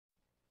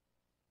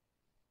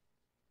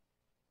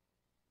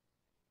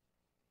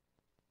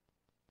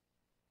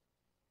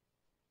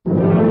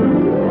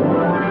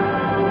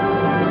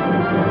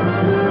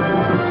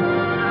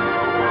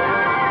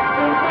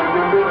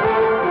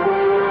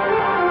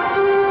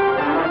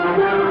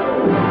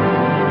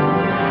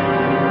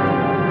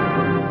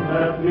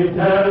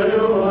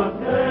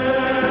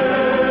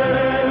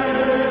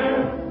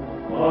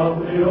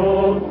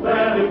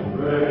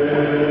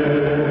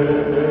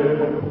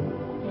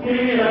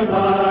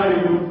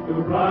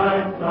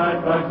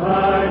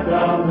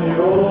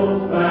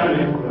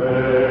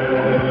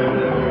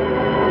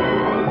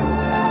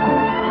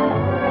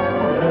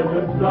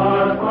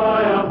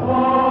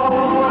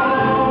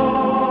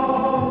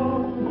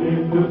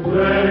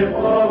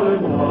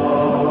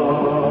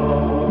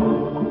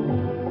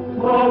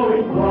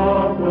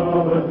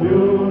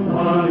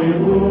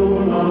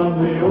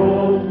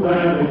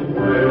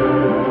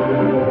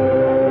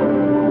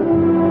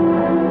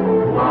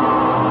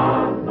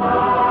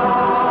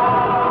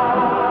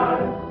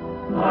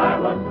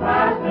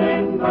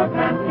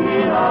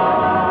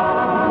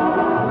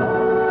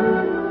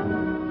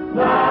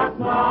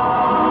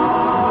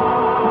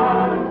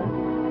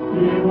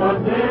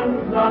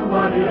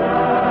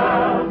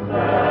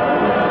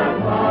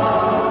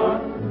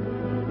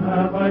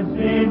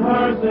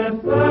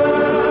it's there,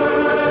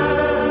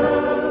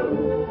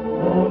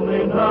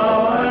 only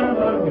now and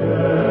again,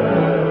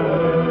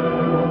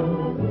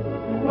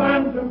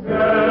 when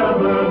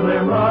together they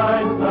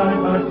ride side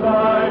by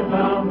side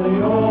down the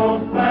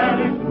old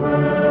Spanish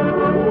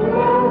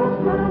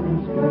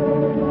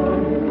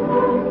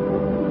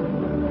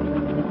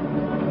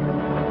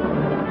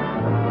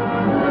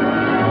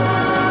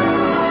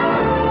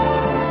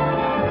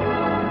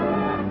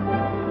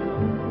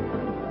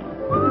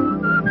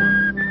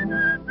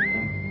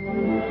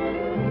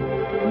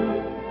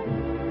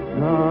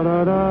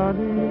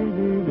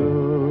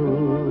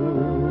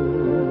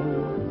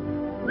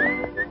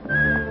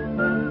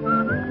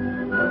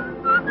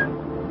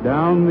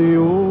down the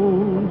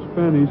old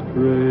Spanish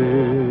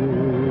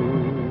trail.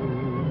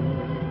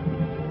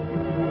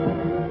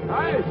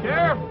 Hi,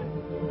 Sheriff.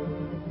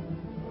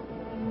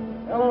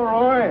 Hello,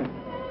 Roy.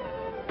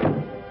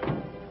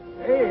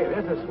 Hey,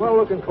 that's a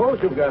swell-looking coat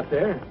you've got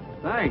there.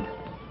 Thanks.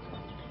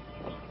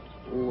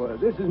 Oh,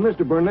 this is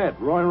Mr. Burnett,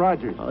 Roy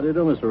Rogers. How do you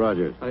do, Mr.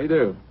 Rogers? How you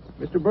do?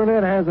 Mr.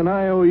 Burnett has an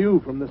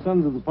IOU from the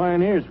Sons of the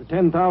Pioneers for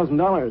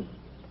 $10,000.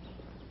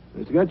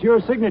 It's got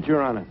your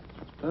signature on it.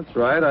 That's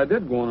right. I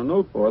did go on a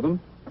note for them.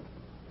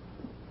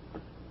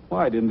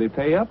 Why, didn't they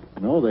pay up?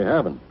 No, they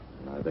haven't.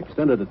 I've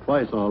extended it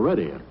twice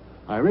already.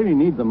 I really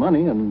need the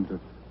money, and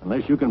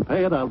unless you can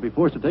pay it, I'll be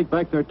forced to take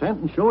back their tent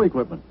and show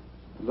equipment.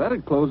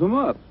 That'd close them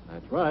up.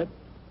 That's right.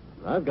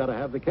 But I've got to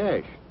have the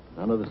cash.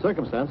 Under the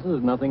circumstances,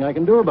 there's nothing I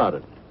can do about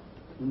it.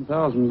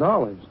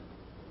 $10,000.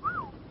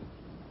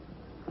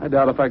 I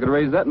doubt if I could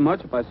raise that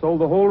much if I sold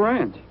the whole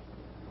ranch.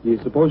 Do you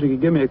suppose you could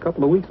give me a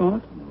couple of weeks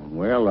on it?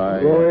 Well,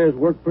 Roy has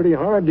worked pretty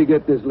hard to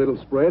get this little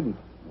spread.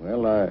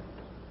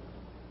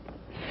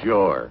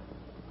 Sure.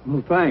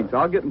 Well, thanks.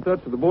 I'll get in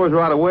touch with the boys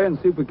right away and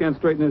see if we can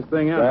straighten this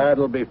thing out.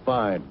 That'll be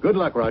fine. Good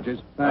luck, Rogers.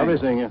 I'll be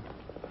seeing you.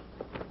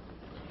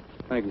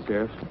 Thank you,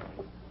 Sheriff.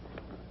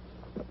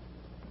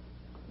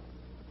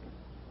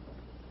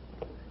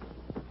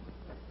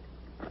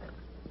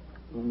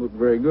 Don't look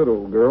very good,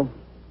 old girl.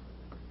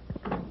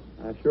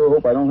 I sure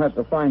hope I don't have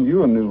to find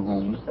you a new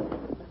home.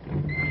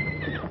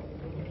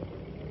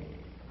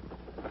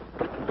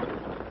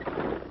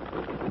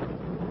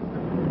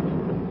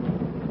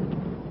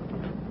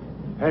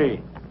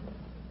 Hey.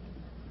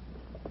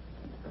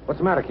 What's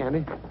the matter,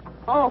 Candy?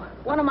 Oh,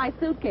 one of my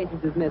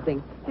suitcases is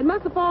missing. It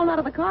must have fallen out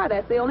of the car.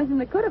 That's the only thing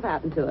that could have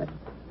happened to it.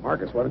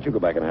 Marcus, why don't you go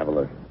back and have a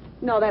look?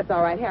 No, that's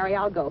all right, Harry.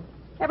 I'll go.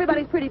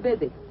 Everybody's pretty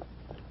busy.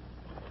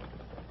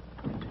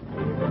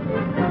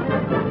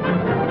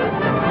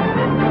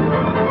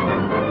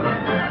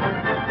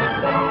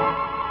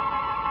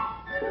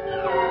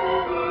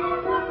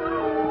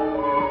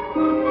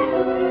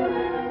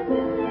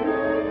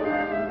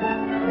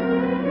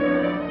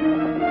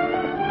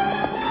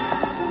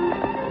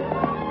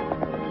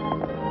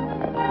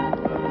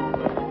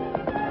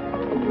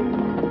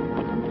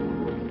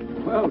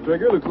 Well,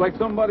 Trigger, looks like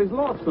somebody's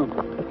lost something.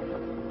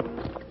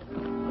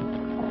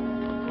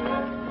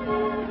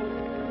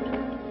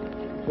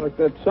 Looks like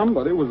that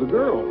somebody was a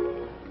girl.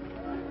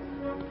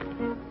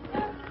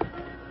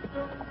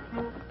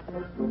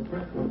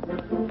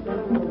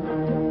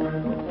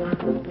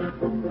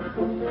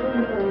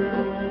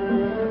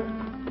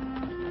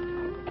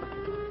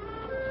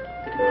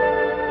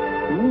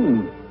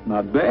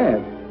 Not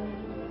bad.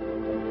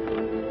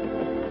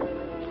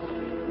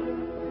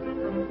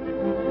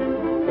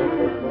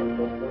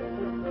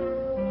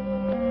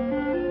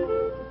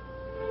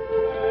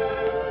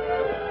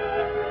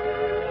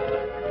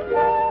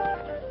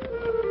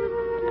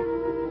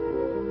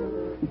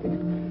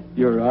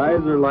 Your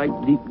eyes are like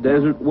deep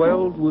desert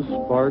wells with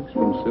sparks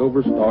from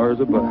silver stars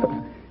above.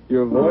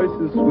 Your voice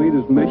is sweet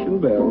as mission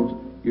bells.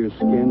 Your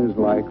skin is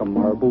like a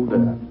marble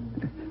dove.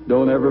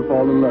 Don't ever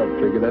fall in love,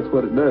 Trigger. That's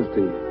what it does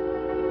to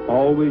you.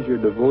 Always your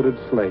devoted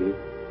slave,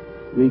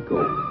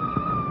 Rico.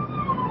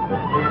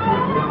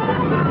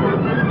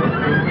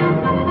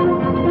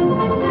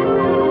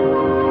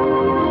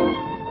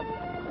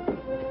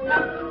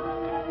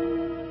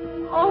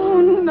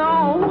 Oh,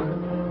 no.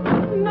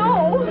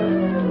 No.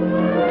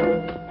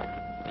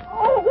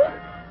 Oh.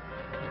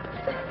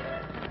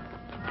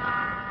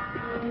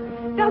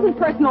 Doesn't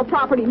personal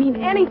property mean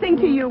anything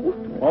to you?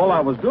 All I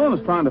was doing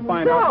was trying to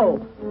find out.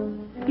 So,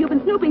 you've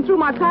been snooping through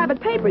my private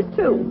papers,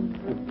 too.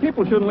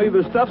 People shouldn't leave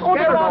their stuff Oh, scattered.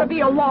 there ought to be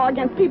a law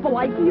against people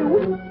like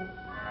you.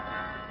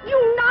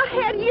 You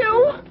knothead,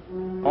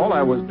 you! All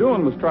I was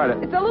doing was try to...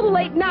 It's a little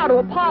late now to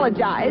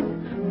apologize.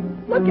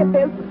 Look at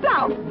this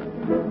stuff.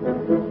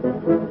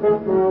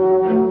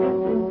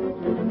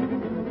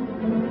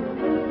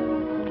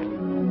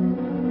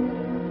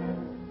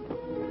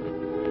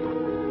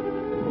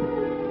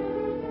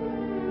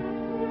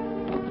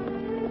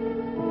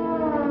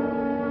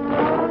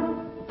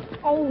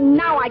 Oh,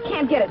 now I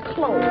can't get it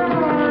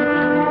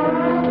closed.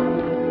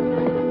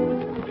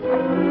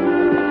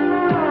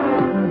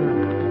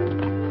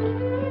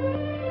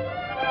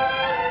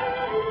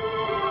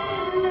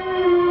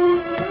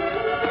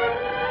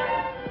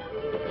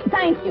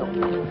 Thank you.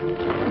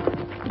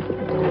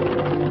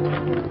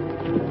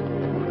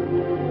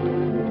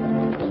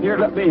 Here,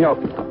 let me help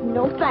you.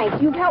 No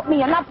thanks. You've helped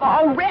me enough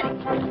already.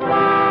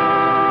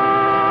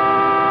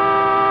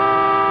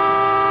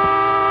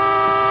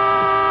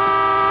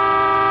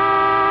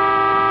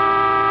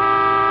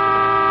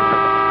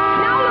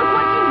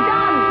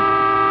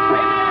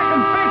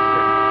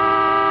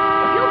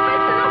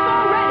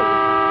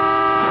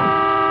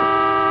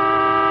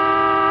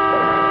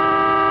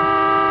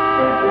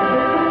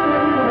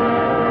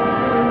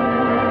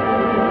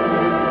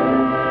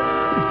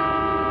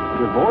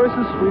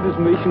 As sweet as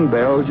mission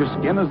bells, your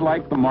skin is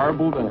like the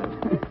marble dove.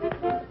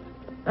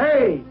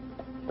 Hey,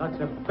 that's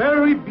a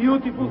very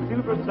beautiful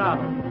silver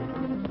saddle.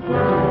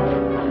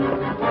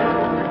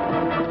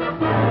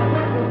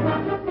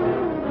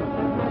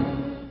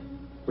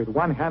 With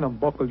one hand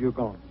unbuckle your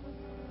gun.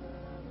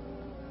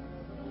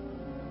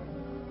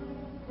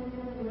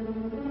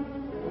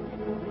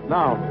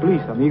 Now,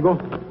 please, amigo,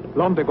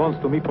 loan the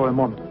guns to me for a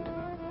moment.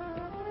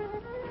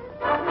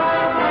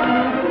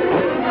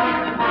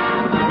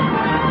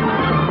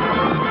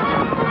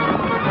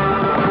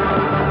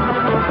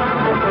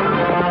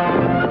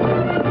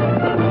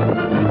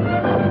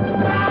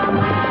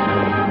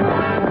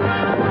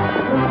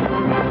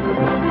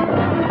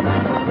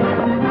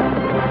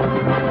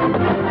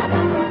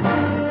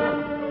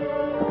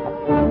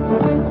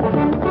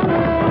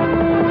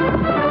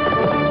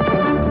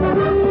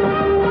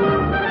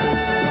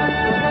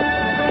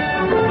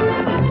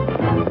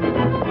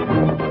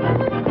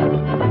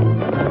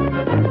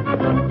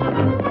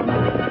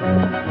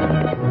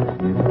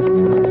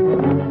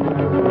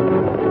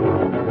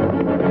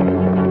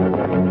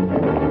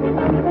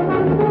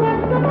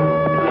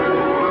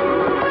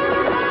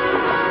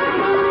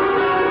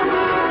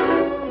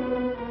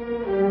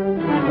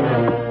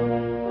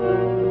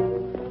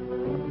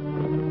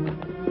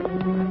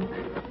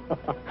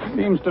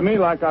 Seems to me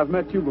like I've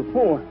met you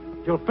before.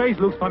 Your face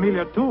looks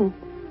familiar, too.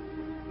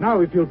 Now,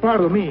 if you'll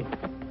pardon me,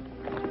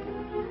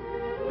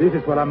 this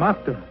is what I'm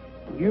after.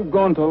 You've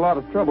gone to a lot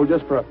of trouble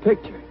just for a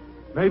picture.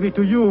 Maybe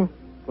to you,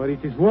 but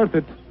it is worth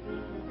it.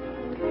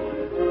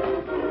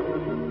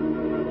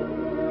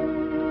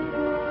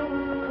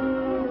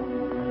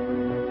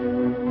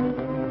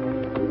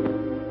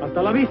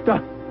 Hasta la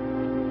vista.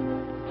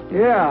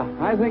 Yeah,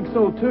 I think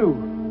so, too.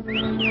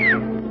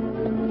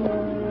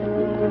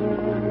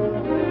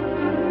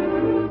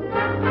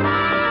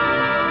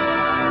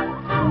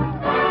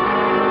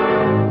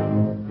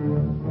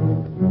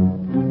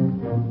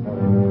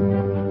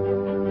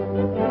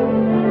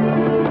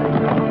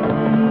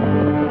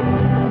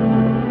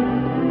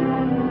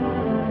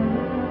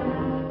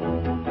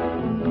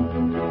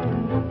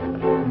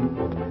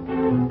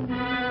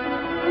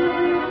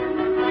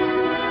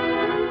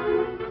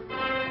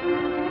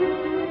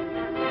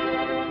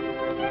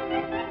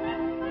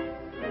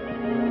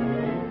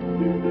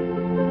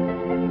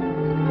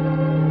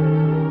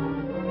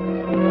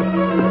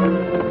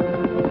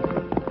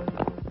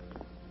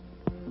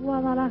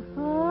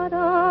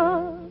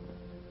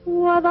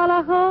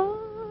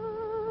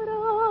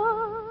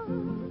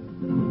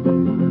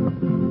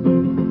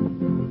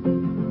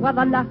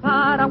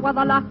 Guadalajara,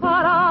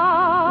 Guadalajara,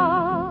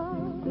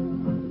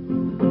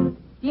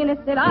 tienes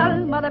el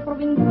alma de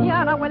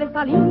provinciana, hueles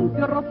a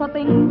limpio, rosa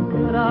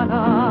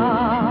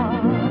temprana.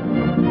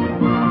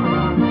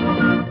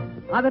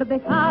 Haber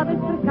dejado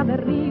cerca de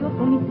río,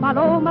 son mis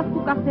palomas,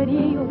 tu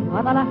caserío.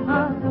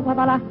 Guadalajara,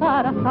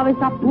 Guadalajara, sabes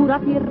a pura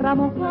tierra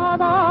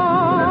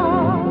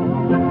mojada.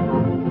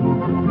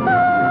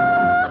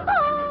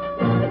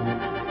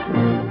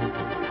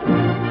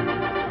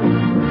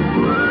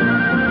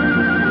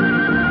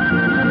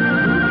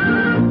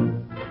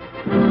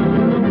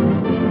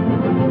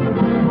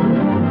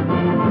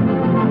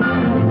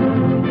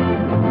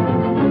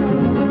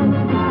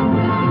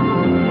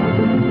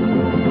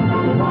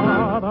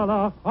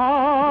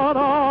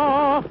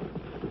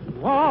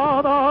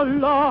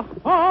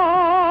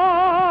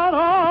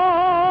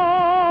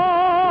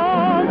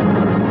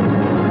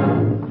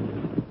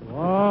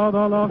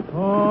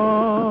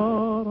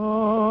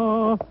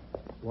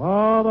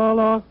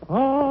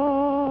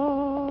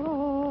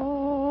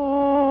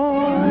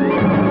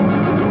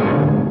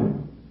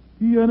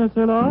 Tienes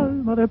el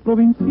alma de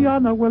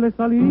provinciana, hueles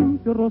a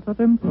limpio, rosa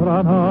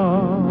temprana.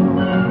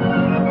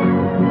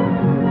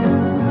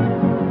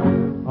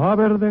 A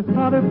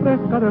verdejada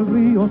fresca del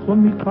río,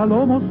 son mis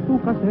palomos tu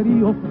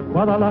caserío.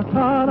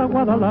 Guadalajara,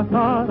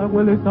 Guadalajara,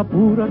 hueles a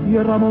pura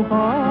tierra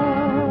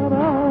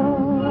mojada.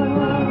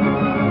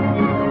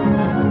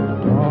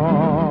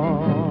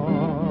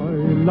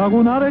 Ay,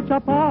 laguna de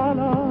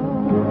Chapala,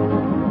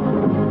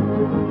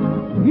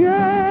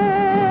 tienes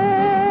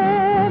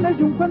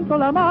de un cuento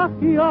la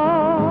magia,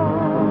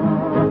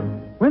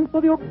 cuento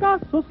de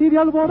ocasos y de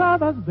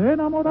alboradas, de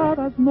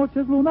enamoradas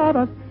noches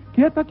lunadas.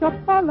 Quieta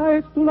Chapala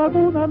es tu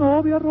laguna,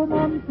 novia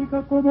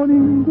romántica como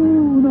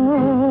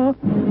ninguna.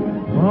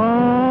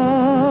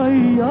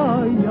 Ay, ay,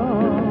 ay,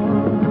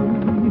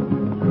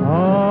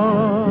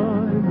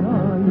 ay, ay,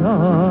 ay,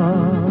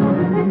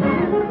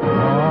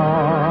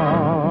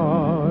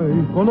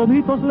 ay,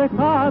 colomitos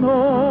lejanos.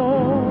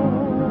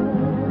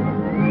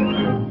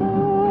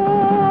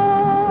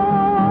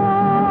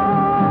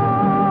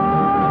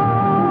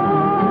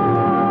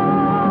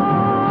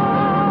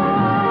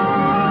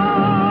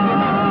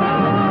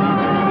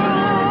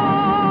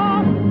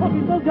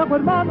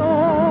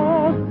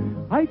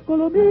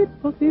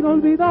 palomitos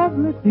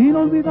inolvidables,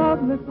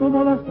 inolvidables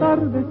como las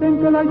tardes en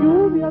que la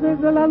lluvia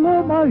desde la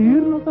loma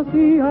irnos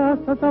hacía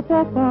hasta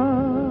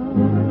Zapopan.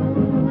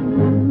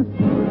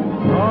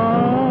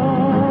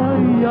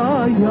 Ay,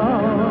 ay,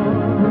 ay,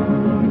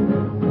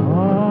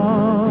 ay,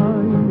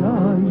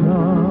 ay,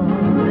 ay,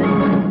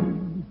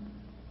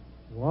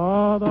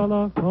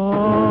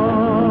 Guadalajara,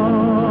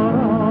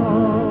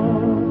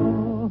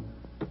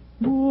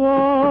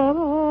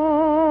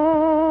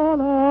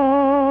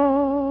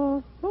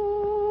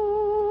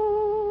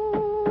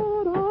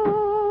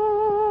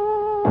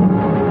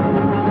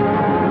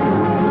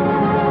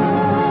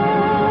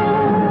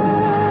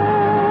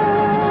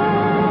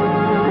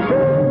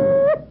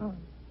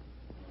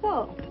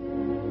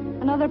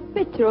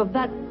 Picture of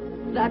that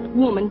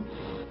woman.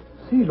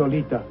 See,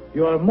 Lolita,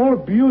 you are more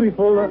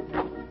beautiful.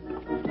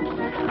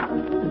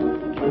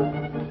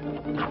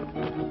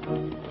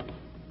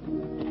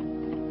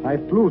 I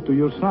flew to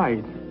your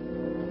side.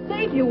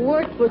 Say if you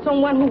worked for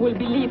someone who will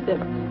believe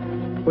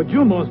them. But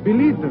you must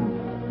believe them.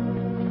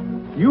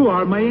 You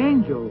are my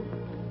angel.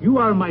 You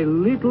are my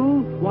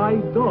little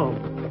white dog.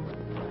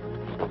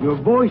 Your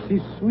voice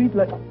is sweet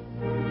like...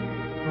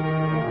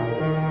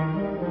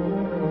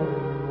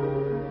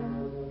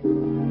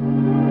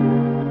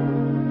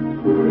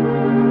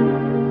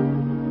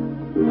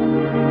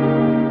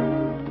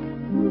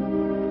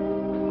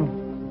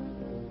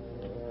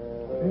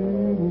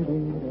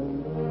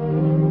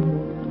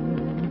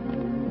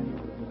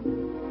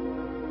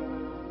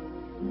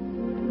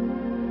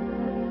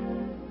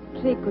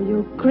 Rico,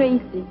 you're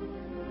crazy.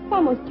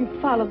 Why must you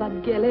follow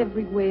that girl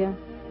everywhere?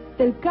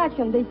 They'll catch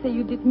you and they say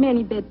you did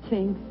many bad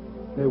things.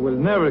 They will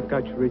never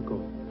catch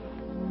Rico.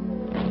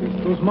 He's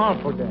too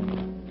smart for them.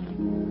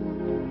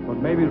 But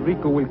maybe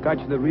Rico will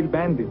catch the real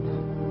bandits.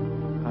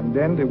 And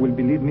then they will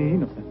believe me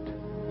innocent.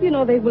 You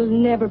know they will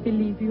never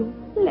believe you.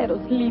 Let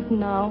us leave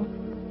now.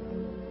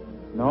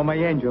 No, my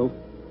angel.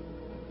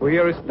 We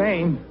are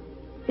staying.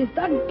 It's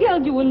that girl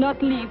you will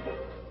not leave.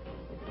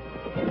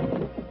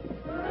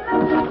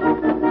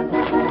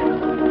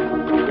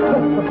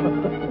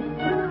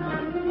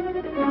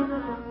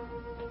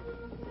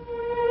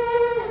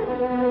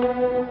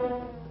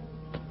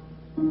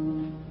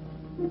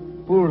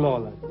 Poor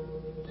Lola.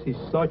 She's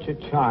such a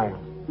child.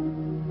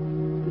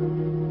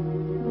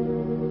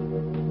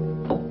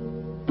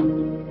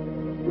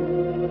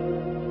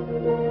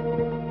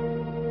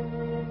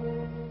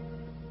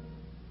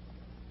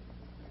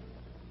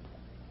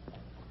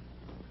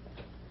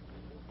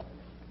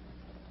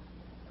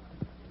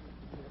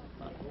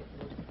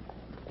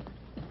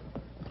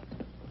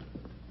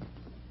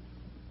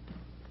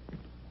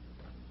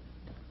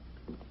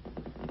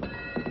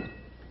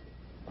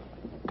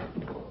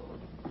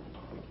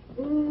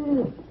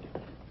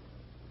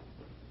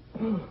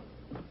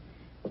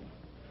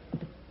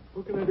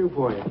 What can I do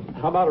for you?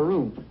 How about a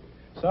room?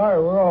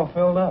 Sorry, we're all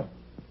filled up.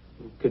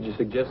 Could you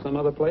suggest some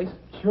other place?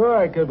 Sure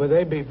I could, but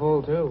they'd be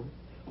full, too.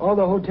 All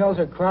the hotels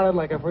are crowded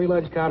like a free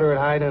lunch counter at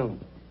high noon.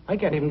 I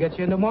can't even get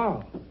you in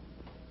tomorrow.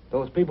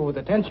 Those people with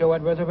the tent show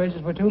had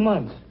reservations for 2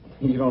 months.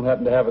 You don't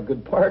happen to have a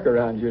good park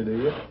around here, do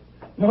you?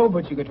 No,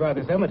 but you could try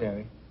the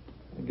cemetery.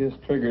 I guess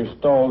Trigger's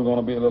stall's going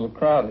to be a little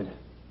crowded.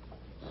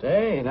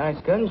 Say, nice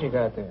guns you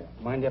got there.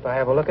 Mind if I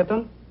have a look at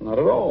them? Not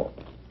at all.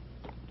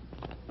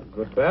 A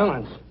good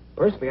balance.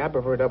 Personally, I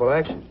prefer double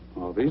action.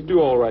 Oh, these do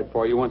all right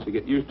for you once you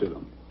get used to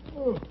them.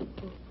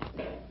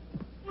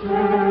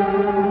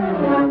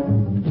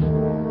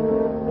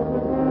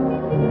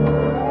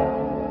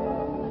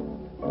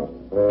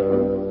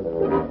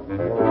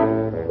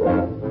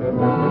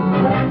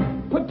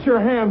 Put your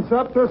hands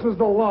up. This is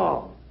the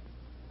law.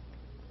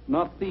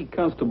 Not the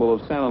Constable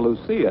of Santa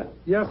Lucia.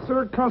 Yes,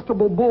 sir,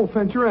 Constable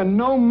Bullfincher, and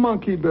no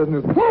monkey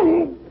business.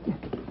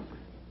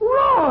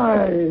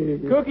 Right.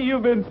 Cookie,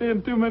 you've been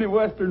seeing too many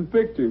Western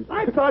pictures.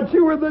 I thought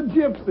you were the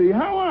Gypsy.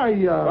 How are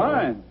you?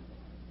 Fine.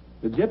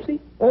 The Gypsy?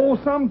 Oh,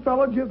 some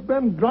fella just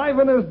been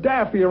driving his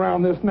daffy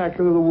around this neck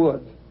of the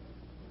woods.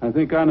 I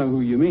think I know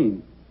who you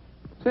mean.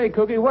 Say,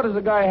 Cookie, what does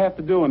a guy have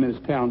to do in this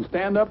town?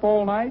 Stand up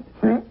all night?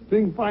 If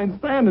he can find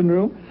standing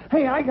room.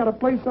 Hey, I got a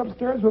place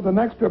upstairs with an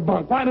extra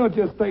bunk. Why don't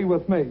you stay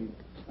with me?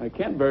 I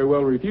can't very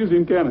well refuse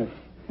him, can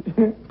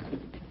I?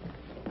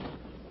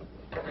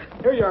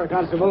 Here you are,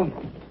 Constable.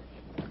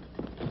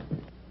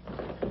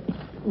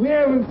 We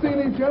haven't seen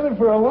each other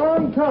for a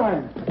long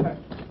time.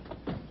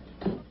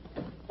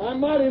 I'm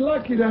mighty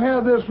lucky to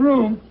have this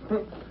room.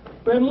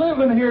 Been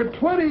living here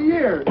 20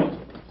 years.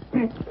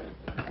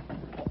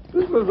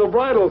 This was the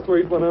bridal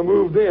suite when I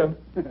moved in.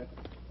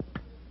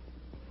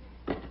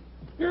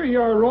 Here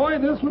you are, Roy.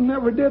 This one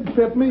never did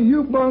fit me.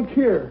 You bunk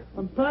here.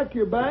 Unpack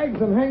your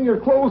bags and hang your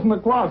clothes in the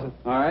closet.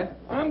 All right.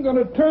 I'm going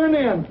to turn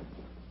in.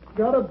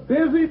 Got a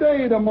busy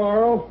day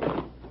tomorrow.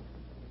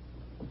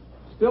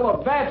 Still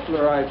a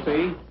bachelor, I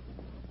see.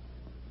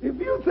 If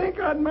you think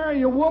I'd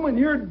marry a woman,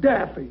 you're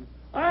daffy.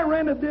 I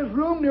rented this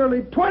room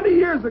nearly 20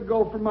 years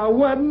ago for my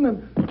wedding,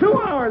 and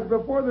 2 hours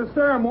before the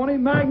ceremony,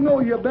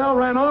 Magnolia Bell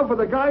ran off with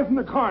a guy from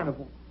the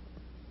carnival.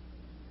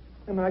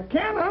 And I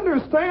can't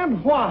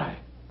understand why.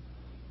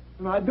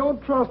 And I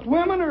don't trust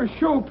women or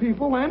show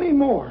people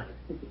anymore.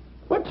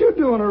 What you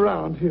doing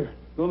around here?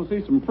 Going to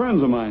see some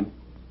friends of mine.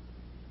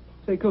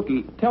 Say,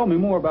 Cookie, tell me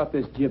more about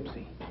this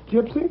Gypsy.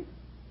 Gypsy?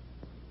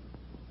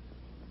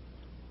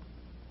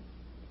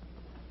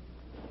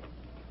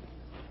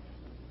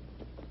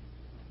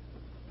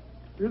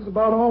 Here's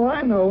about all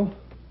I know.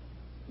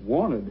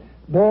 Wanted.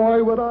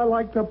 Boy, would I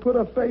like to put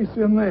a face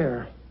in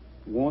there.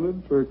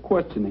 Wanted for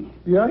questioning.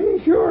 Yeah,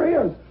 he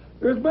sure is.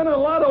 There's been a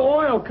lot of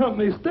oil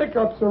company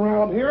stick-ups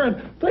around here,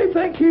 and they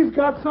think he's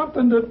got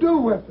something to do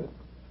with it.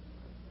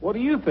 What do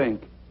you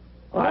think?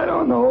 I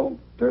don't know.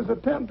 There's a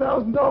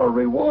 $10,000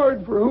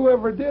 reward for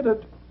whoever did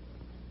it.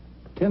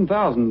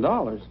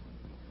 $10,000?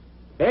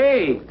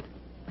 Hey,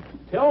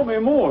 tell me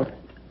more.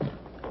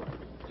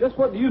 Just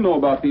what do you know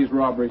about these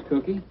robberies,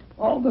 Cookie?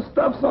 All the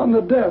stuff's on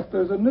the desk.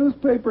 There's a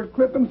newspaper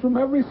clipping from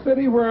every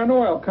city where an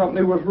oil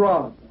company was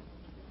robbed.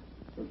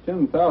 For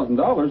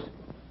 $10,000,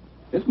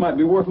 this might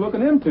be worth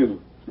looking into.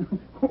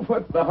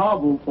 What's the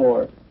hobble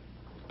for?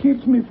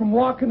 Keeps me from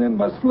walking in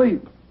my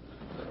sleep.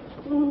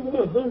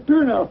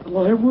 Turn out the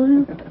light, will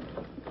you?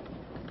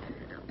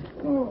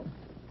 Oh.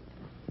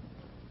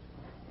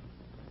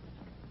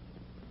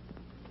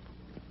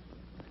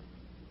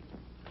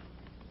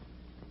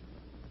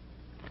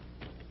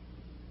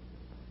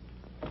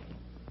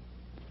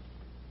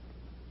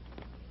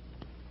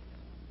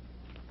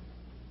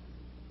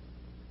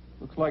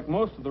 Looks like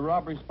most of the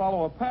robberies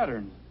follow a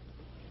pattern.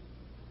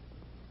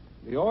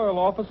 The oil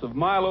office of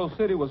Milo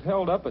City was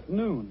held up at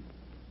noon.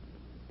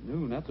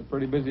 Noon, that's a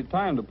pretty busy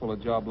time to pull a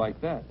job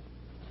like that.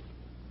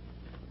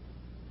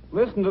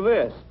 Listen to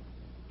this.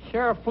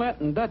 Sheriff Flint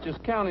in Dutchess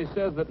County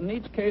says that in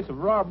each case of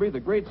robbery, the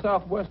Great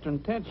Southwestern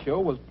Tent Show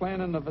was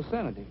planned in the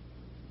vicinity.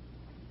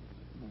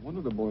 No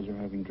wonder the boys are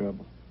having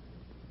trouble.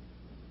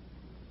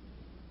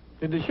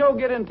 Did the show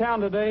get in town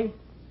today?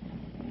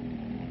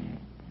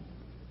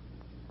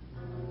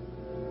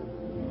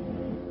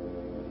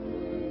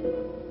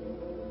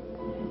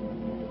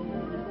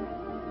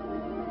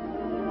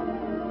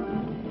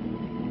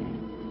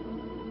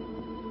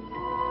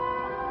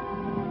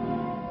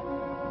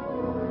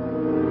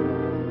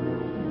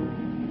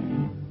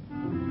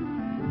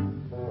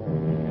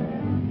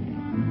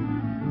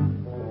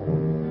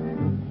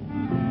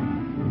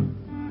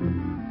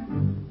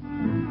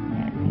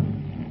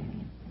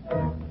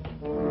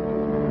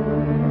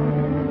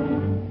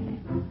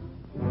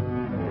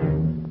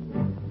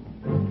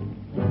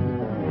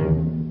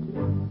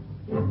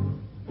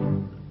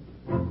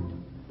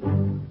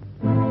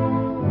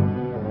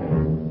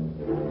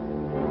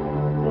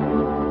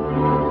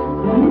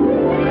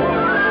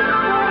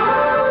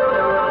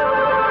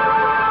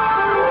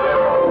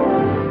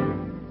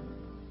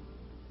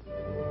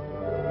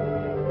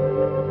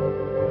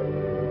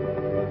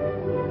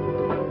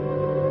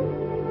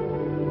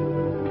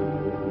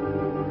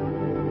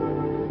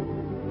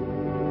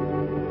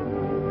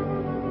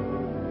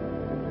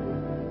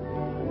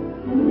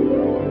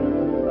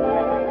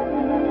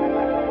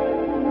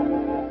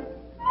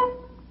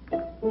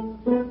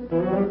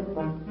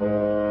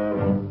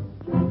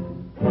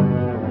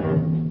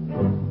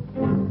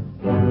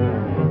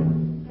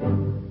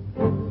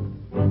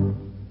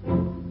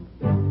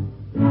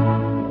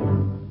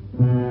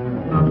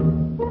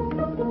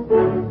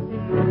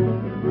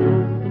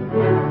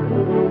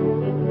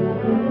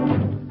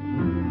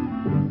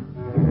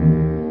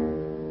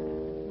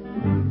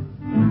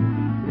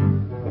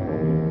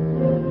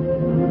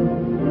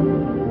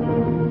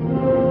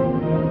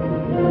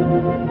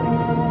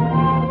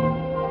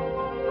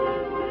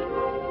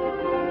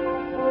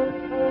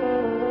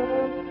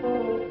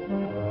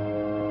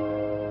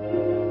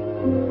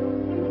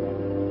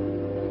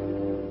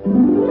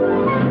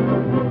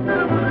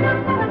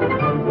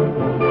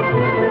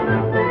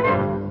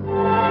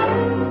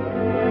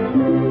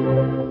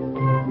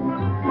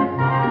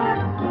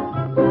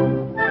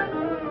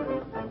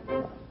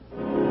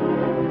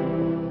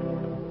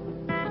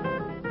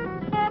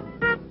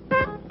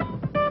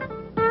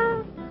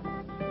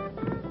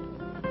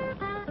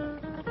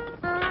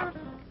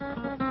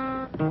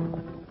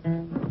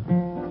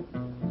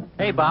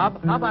 Hey,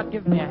 Bob, how about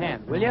giving me a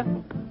hand, will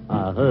you?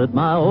 I heard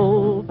my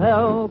old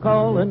pal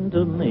calling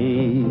to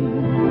me.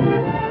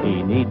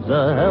 He needs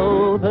a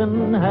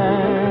helping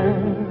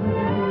hand.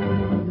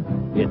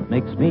 It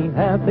makes me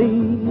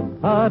happy,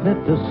 hardly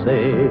to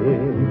say.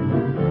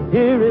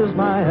 Here is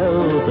my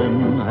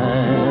helping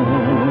hand.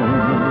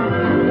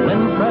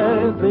 When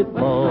traffic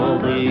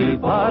falls, the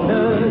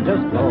partner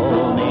just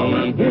call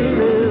me.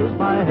 Here is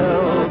my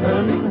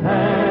helping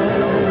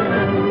hand.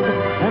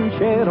 And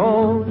share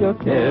all your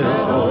cares,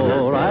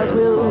 for I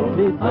will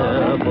be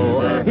there,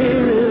 for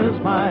here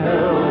is my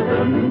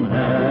helping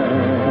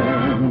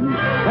hand.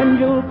 And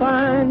you'll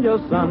find your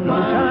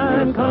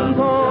sunshine comes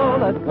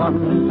all at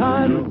one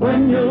time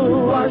when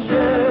you are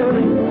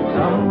sharing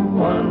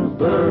someone's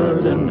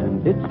burden.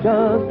 And it's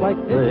just like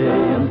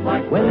saying,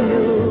 when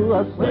you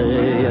are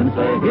saying,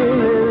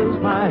 here is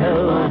my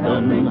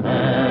helping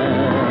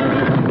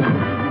hand.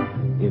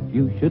 If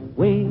you should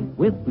wait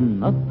with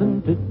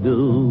nothing to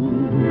do,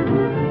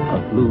 a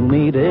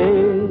gloomy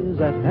days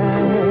at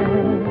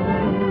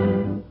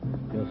hand.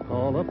 Just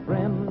call a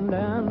friend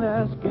and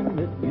ask him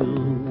if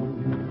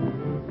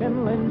you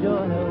can lend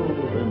your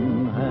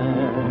helping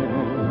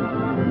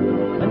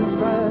hand. And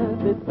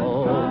strive it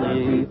for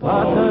me,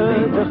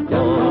 partner, just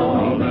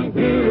call me.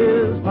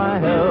 Here is my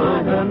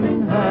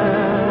helping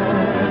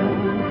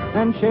hand.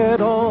 And shed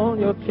all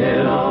your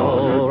cares,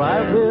 for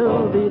I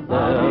will be there,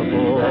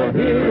 for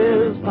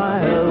here is my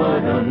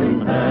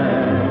helping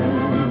hand.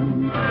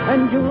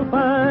 And you'll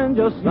find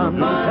your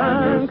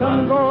sunshine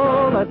comes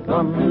all at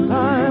one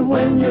time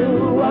when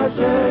you are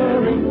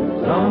sharing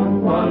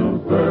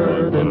someone's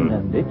burden.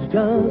 And it's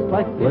just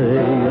like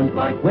playing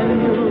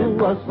when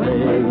you are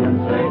saying,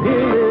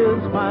 here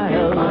is my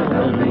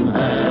helping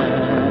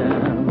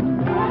hand.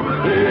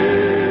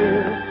 Here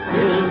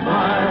is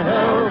my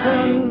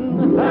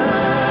helping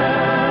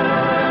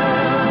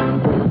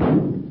hand.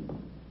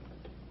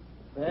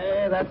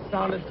 Hey, that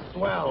sounded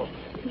swell.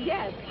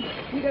 Yes.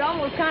 You could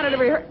almost count it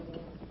every...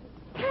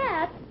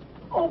 Pat?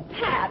 Oh,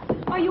 Pat,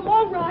 are you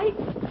all right?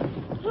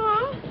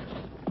 Huh?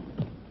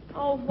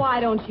 Oh,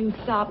 why don't you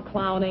stop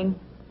clowning?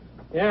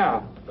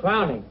 Yeah,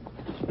 clowning.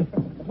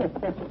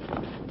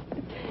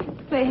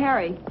 Say,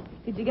 Harry,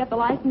 did you get the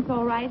license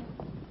all right?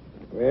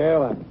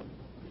 Well, I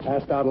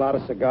passed out a lot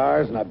of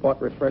cigars, and I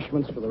bought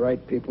refreshments for the right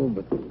people,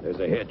 but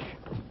there's a hitch.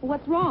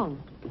 What's wrong?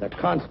 The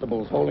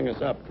constable's holding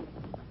us up.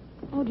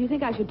 Oh, do you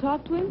think I should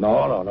talk to him?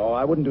 No,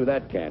 I wouldn't do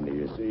that, Candy.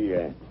 You see,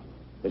 if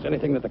there's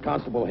anything that the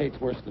constable hates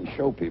worse than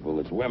show people,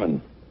 it's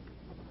women.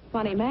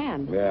 Funny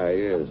man. Yeah,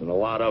 he is, and a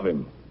lot of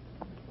him.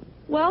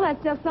 Well,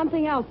 that's just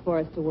something else for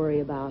us to worry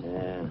about.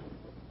 Yeah.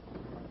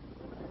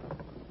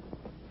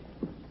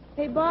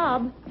 Hey,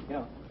 Bob.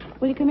 Yeah.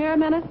 Will you come here a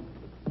minute?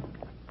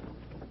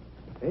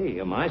 Hey,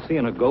 am I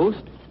seeing a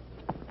ghost?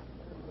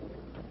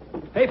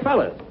 Hey,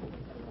 fellas.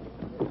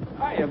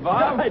 Hiya,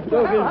 Bob.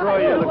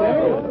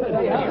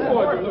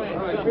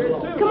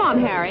 Come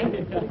on, Harry.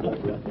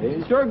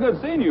 It's sure good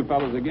seeing you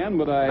fellas again,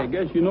 but I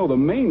guess you know the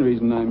main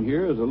reason I'm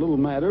here is a little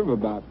matter of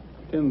about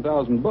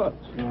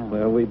 $10,000.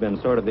 Well, we've been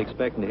sort of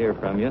expecting to hear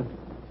from you.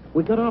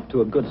 We got off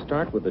to a good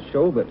start with the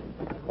show, but...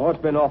 Oh,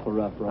 it's been awful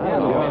rough, right?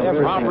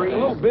 Robbery. A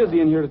little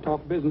busy in here to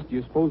talk business. Do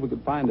you suppose we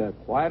could find a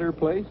quieter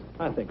place?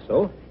 I think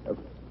so.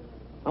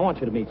 I want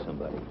you to meet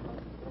somebody.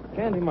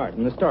 Candy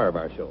Martin, the star of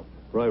our show.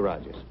 Roy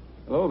Rogers.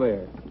 Hello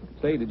there.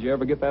 Say, did you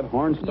ever get that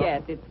horn stopped?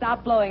 Yes, it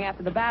stopped blowing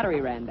after the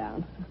battery ran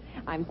down.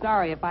 I'm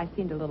sorry if I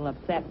seemed a little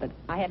upset, but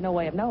I had no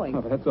way of knowing.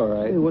 Oh, that's all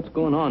right. Hey, what's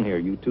going on here?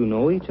 You two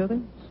know each other?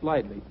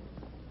 Slightly.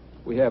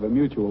 We have a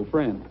mutual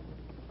friend.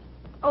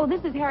 Oh,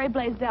 this is Harry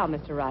Blaisdell,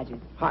 Mr. Rogers.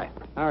 Hi.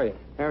 How are you?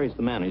 Harry's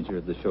the manager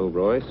of the show,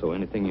 Roy, so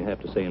anything you have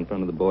to say in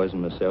front of the boys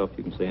and myself,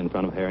 you can say in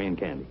front of Harry and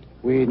Candy.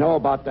 We know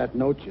about that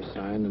note you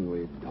signed, and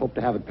we hoped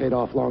to have it paid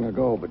off long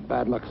ago, but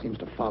bad luck seems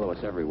to follow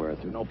us everywhere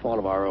through no fault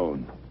of our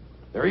own.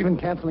 They're even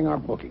canceling our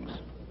bookings.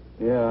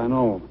 Yeah, I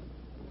know.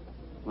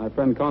 My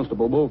friend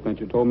Constable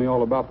Bullfincher told me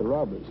all about the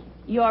robberies.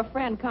 Your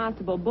friend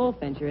Constable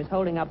Bullfincher is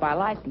holding up our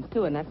license,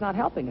 too, and that's not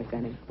helping us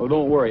any. Well,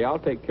 don't worry. I'll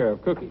take care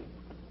of Cookie.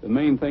 The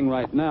main thing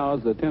right now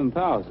is the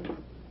 10,000.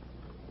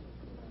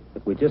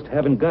 But we just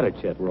haven't got it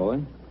yet,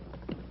 Roy.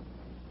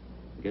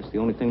 I guess the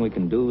only thing we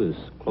can do is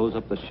close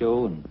up the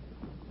show and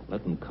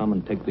let them come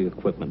and take the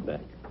equipment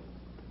back.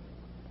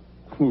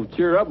 Well,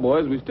 cheer up,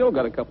 boys. We've still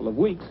got a couple of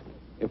weeks.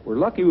 If we're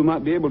lucky, we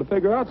might be able to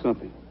figure out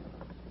something.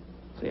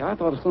 See, I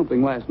thought of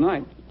something last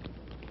night.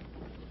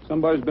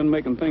 Somebody's been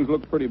making things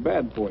look pretty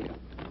bad for you.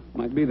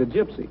 Might be the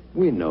Gypsy.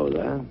 We know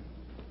that.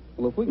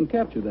 Well, if we can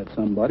capture that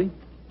somebody,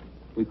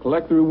 we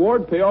collect the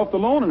reward, pay off the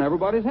loan, and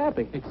everybody's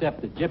happy.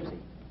 Except the Gypsy.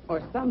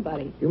 Or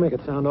somebody. You make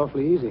it sound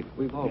awfully easy.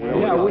 We'd like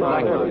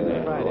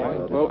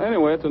it. Well,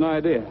 anyway, it's an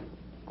idea.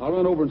 I'll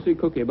run over and see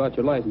Cookie about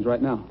your license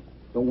right now.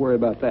 Don't worry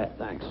about that.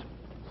 Thanks.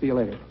 See you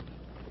later.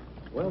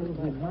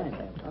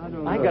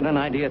 I got an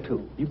idea,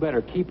 too. You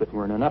better keep it.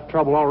 We're in enough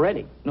trouble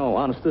already. No,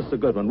 honest, this is a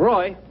good one.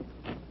 Roy!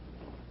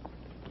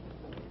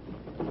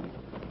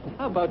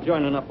 How about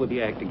joining up with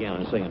the act again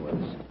and singing with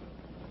us?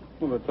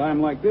 Well, at a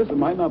time like this, it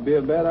might not be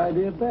a bad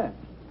idea at that.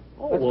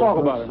 Let's talk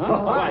about it,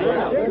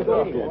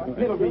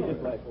 huh? It'll be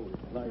just like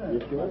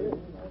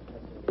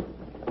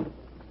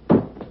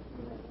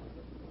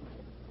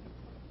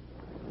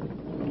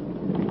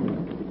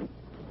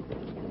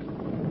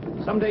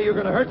Someday you're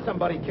going to hurt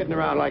somebody kidding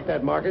around like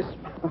that, Marcus.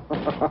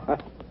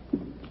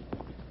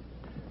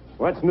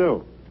 What's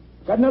new?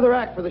 Got another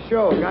act for the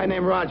show, a guy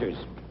named Rogers.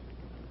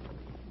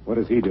 What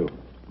does he do?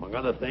 Among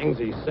other things,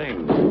 he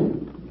sings.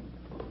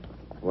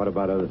 What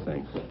about other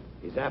things?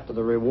 He's after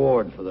the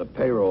reward for the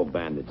payroll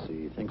bandits.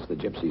 He thinks the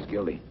Gypsy's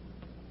guilty.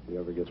 If he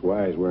ever gets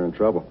wise, we're in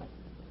trouble.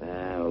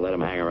 We'll let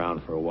him hang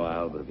around for a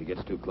while, but if he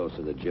gets too close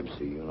to the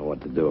Gypsy, you know what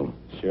to do.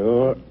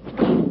 Sure.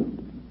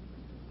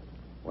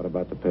 What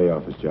about the pay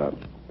office job?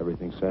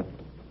 Everything set?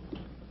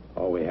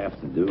 All we have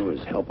to do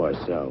is help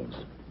ourselves.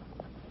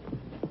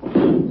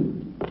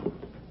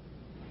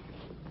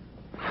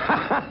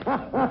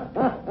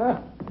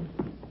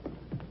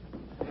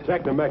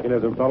 Check the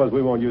mechanism, fellas.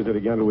 We won't use it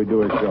again till we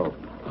do a show.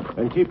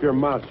 And keep your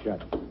mouth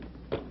shut.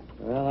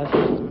 Well, that's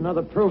just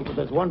Another proof that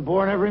there's one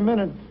born every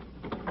minute.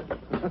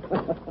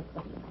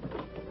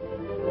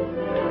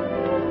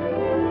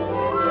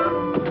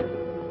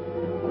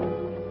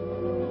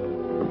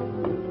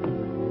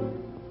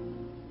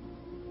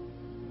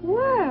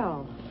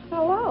 Well,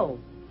 hello.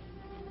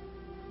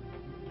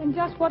 And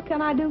just what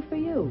can I do for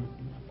you?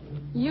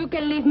 You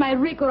can leave my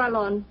Rico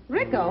alone.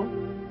 Rico?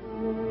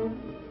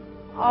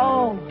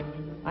 Oh,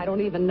 I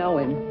don't even know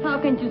him. How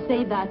can you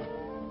say that?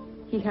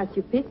 He has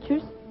your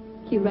pictures.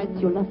 He writes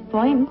your love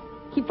poems.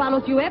 He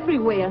follows you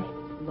everywhere.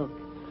 Look,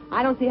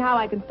 I don't see how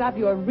I can stop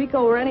you or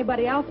Rico or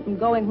anybody else from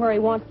going where he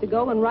wants to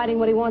go and writing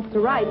what he wants to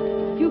write.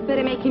 You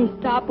better make him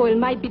stop or it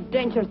might be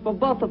dangerous for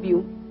both of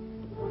you.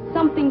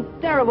 Something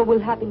terrible will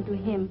happen to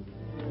him.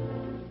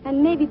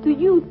 And maybe to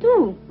you,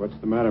 too. What's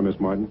the matter, Miss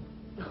Martin?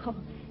 Oh,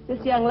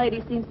 this young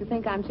lady seems to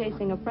think I'm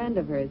chasing a friend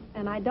of hers,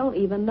 and I don't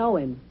even know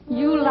him.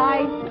 You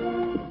lie.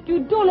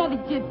 You don't know the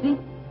gypsy.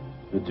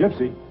 The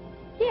gypsy?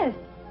 Yes,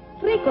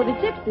 Rico, the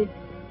gypsy.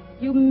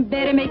 You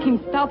better make him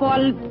stop or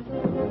I'll...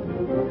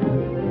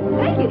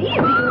 Take it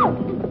easy.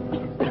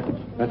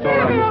 That's all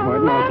right, Miss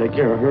Martin. I'll take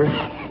care of her.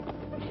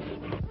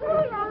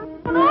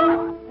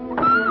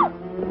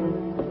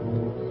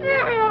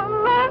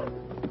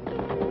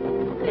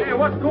 Hey,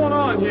 what's going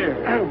on here?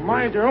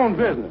 Mind your own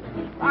business.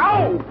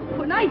 Ow!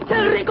 When I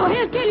tell Rico,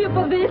 he'll kill you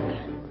for this.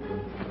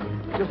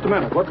 Just a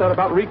minute. What's that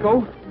about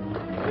Rico?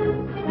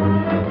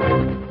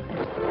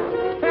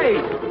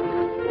 Hey!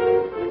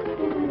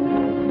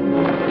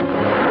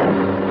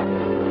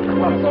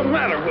 What's the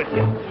matter with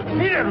you?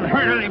 He didn't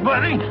hurt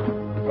anybody.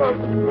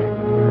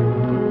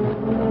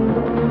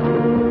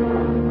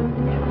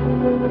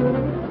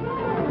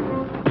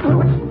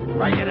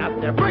 Bring it up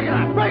there. Bring it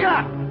up. Bring it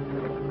up.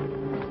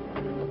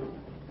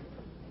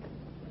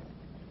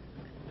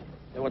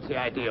 Hey, what's the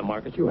idea,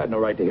 Marcus? You had no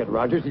right to hit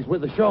Rogers. He's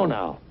with the show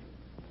now.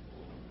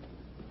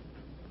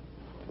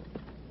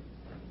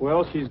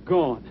 Well, she's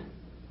gone.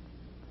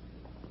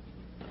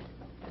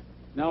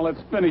 Now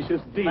let's finish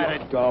this deal. Let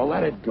it go.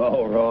 Let it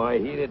go, Roy.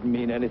 He didn't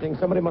mean anything.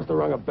 Somebody must have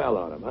rung a bell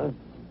on him, huh?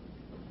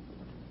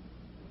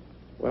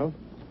 Well,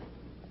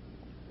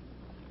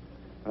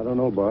 I don't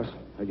know, boss.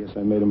 I guess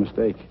I made a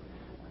mistake.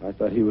 I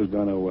thought he was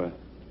gonna,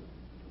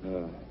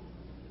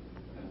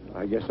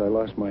 I guess I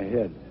lost my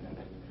head.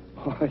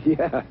 Oh,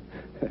 yeah.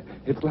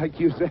 It's like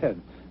you said.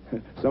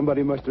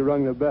 Somebody must have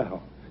rung the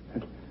bell.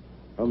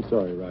 I'm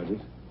sorry, Rogers.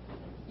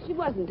 She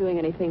wasn't doing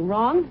anything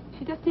wrong.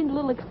 She just seemed a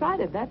little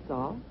excited, that's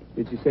all.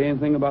 Did she say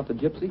anything about the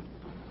gypsy?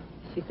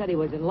 She said he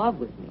was in love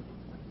with me.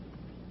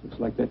 Looks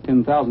like that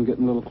 10,000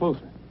 getting a little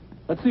closer.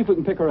 Let's see if we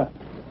can pick her up.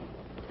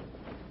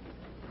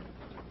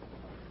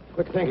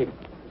 Quick thinking.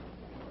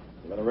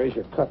 You're gonna raise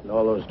your cut in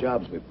all those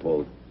jobs we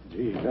pulled.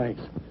 Gee,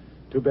 thanks.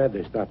 Too bad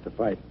they stopped the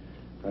fight.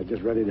 I was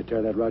just ready to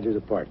tear that Rogers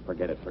apart.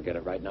 Forget it.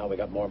 Right now we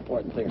got more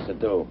important things to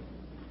do.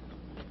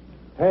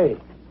 Hey,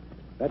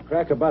 that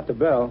crack about the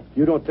bell,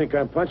 you don't think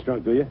I'm punch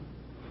drunk, do you?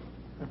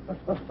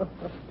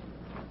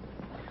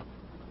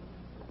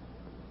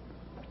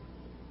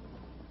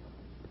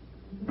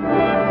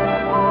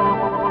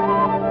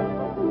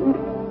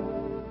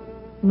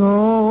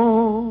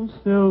 No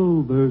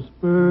silver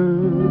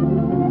spurs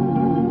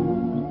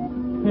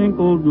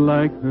tinkled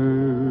like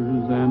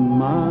hers and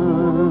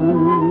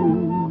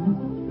mine.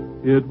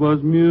 It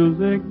was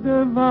music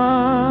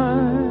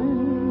divine,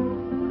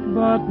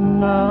 but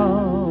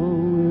now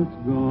it's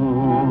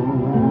gone.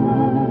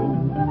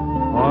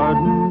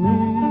 Pardon me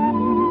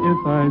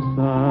if I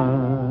sigh.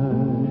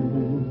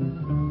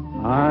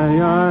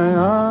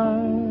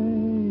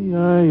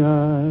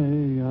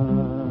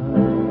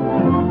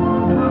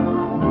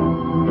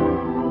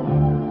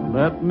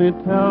 Let me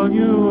tell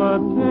you a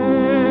tale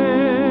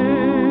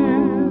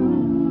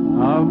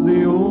of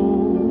the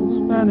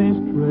old Spanish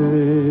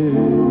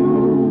trail.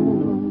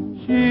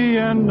 She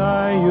and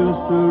I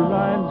used to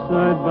ride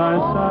side by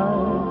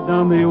side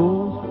down the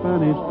old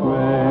Spanish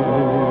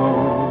trail.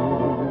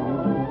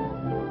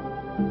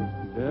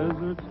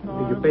 Desert stars.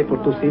 Did you pay for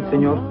 2 seats,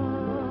 senor?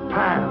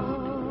 Pass.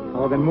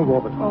 Oh, then move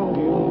over.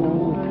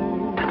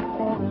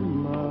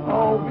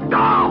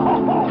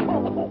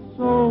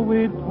 So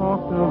we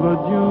talked of a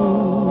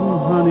June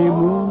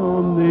honeymoon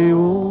on the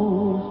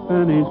old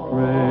Spanish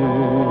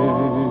trail.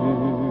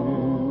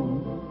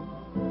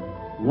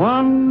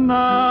 One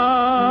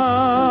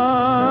night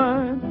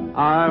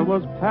I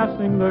was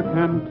passing the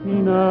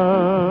cantina.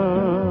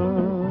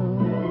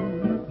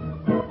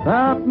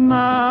 That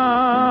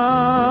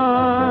night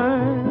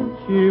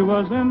she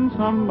was in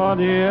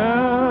somebody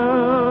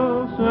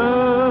else's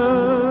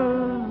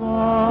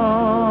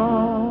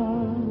arms.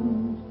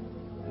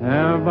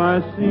 Have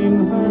I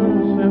seen her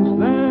since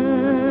then?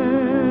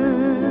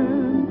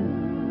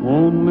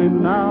 Only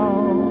now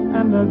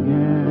and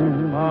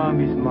again. Ah,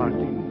 Miss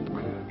Martin,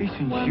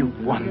 isn't she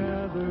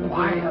wonderful?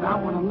 Quiet, I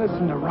want to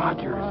listen to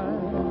Rogers.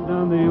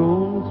 Down the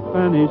old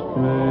Spanish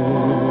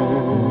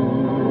trail.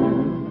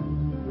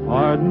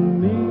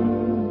 Pardon me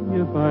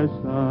if I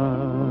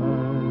sigh.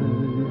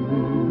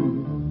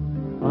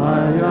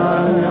 I.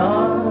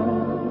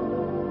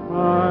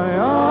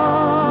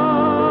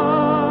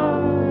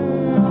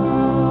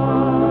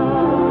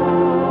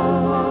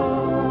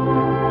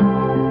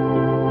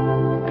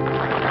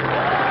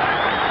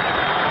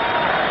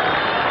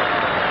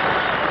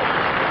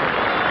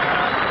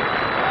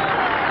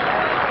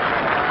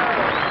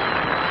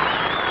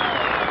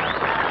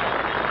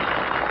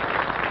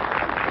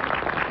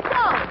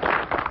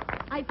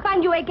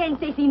 warned you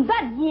against chasing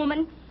that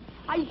woman.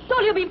 I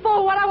told you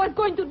before what I was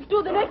going to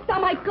do the next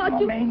time I caught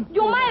you.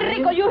 You mind,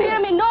 Rico, you hear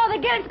me? No, the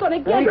girl's gonna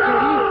get you.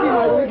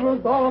 Little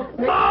dog.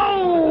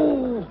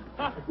 No!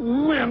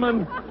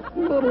 Women,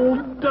 little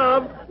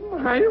dove.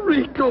 My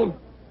Rico.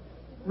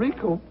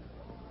 Rico?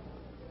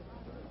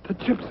 The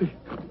gypsy.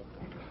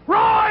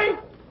 Roy!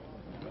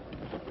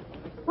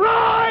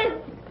 Roy!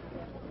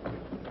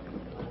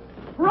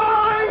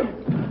 Roy!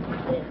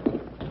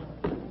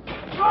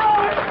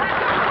 Roy!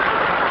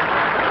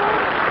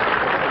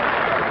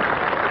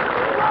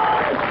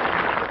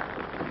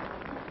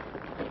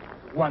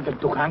 Want them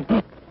to hang?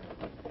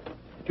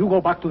 You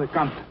go back to the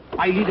camp.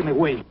 I lead them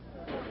away.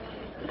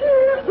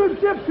 Here's the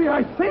gypsy.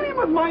 I seen him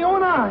with my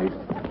own eyes.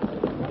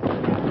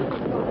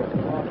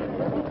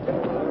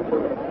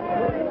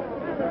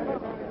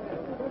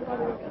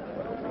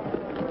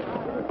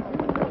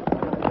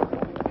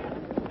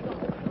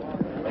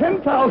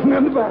 $10,000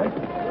 in the bag.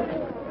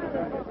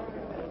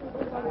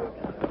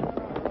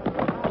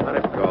 Let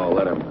him go,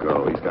 let him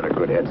go. He's got a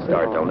good head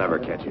start. They'll never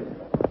catch him.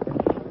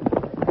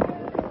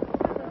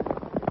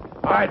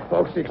 All right,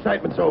 folks, the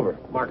excitement's over.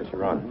 Marcus,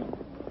 you're on.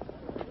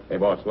 Hey,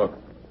 boss, look.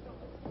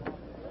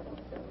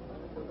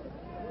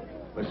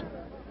 Listen,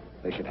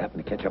 if they should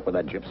happen to catch up with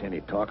that gypsy and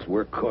he talks,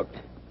 we're cooked.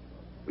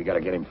 We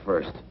gotta get him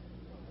first.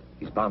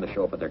 He's bound to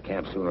show up at their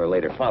camp sooner or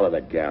later. Follow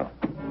that gal.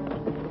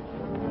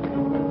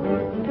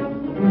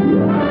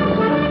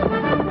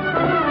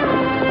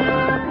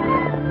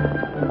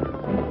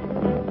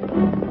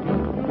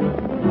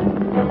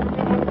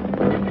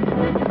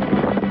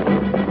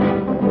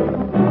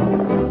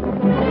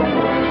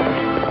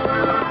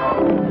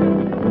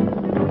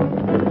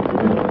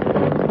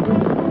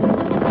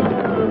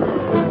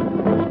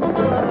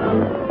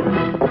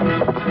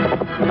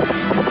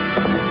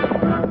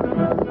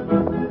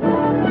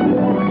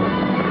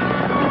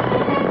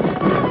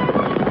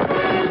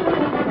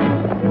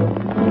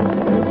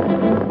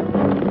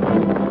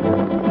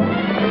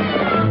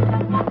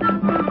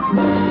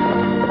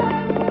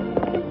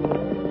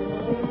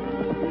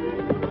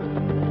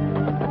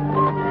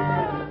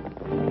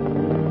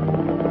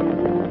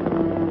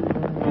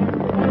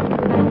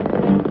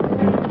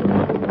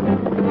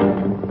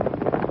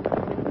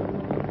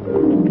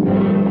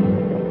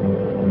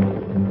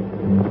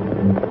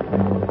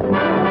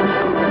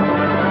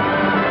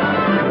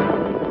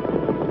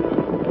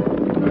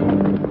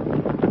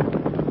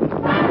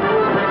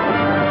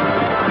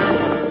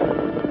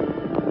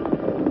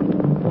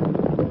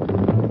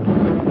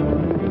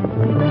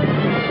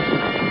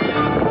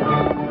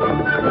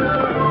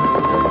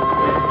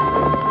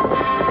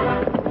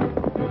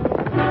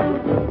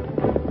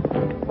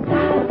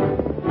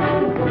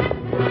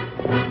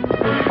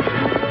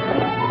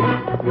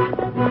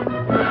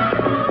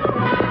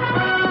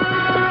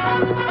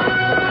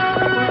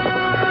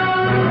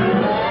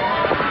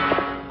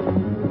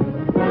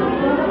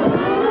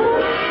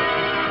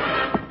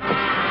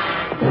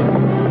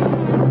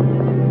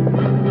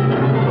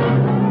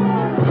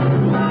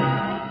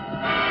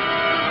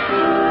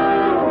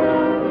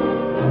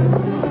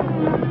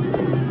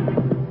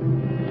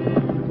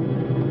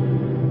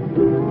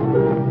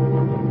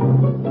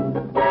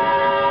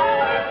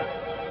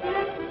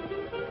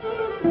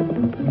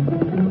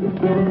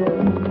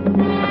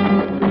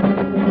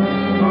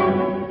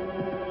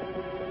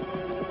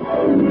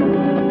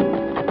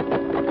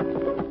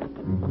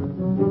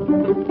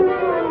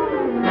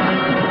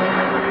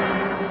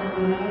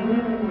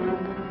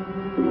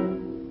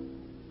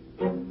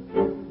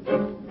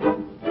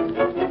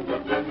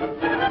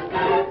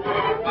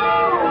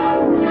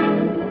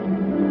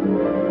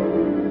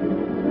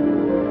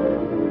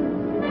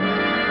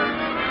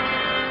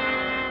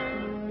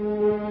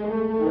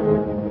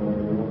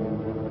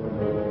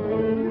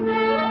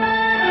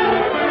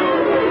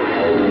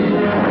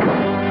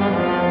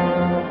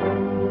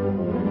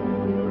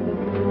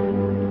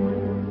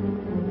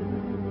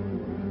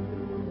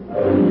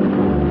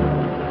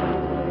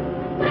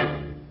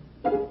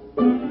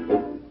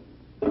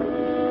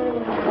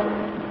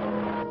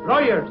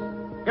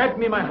 Get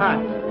me my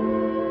hat.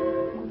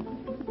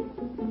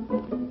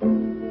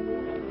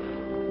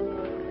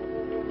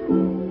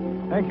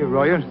 Thank you,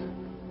 Royers.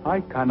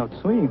 I cannot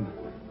swim.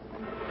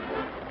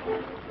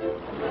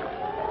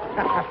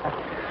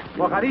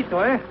 Bojadito,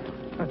 eh?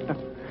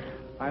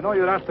 I know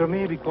you're after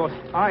me because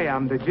I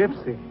am the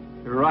gypsy.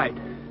 You're right.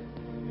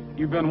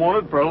 You've been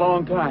wanted for a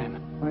long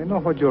time. I know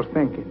what you're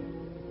thinking,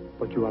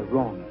 but you are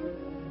wrong.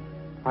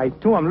 I,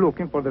 too, am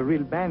looking for the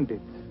real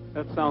bandits.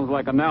 That sounds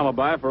like an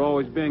alibi for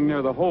always being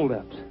near the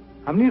holdups.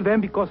 I'm near them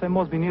because I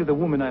must be near the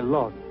woman I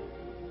love.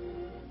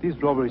 These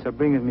robberies are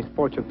bringing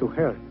misfortune to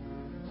her,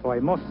 so I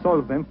must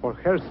solve them for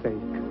her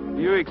sake.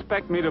 You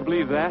expect me to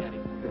believe that?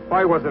 If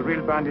I was a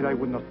real bandit, I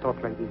would not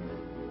talk like this.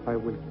 I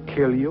will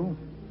kill you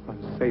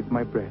and save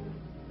my breath.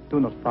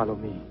 Do not follow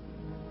me,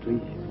 please.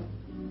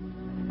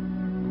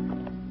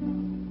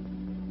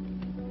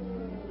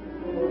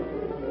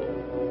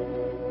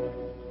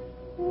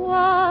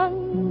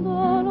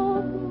 Cuando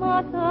los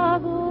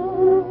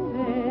matadores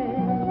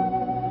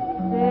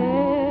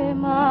se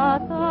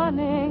matan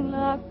en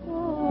la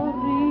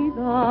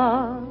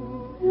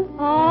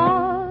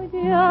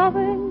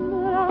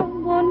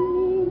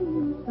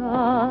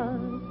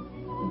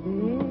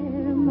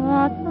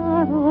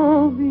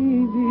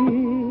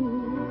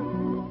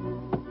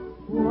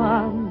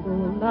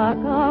la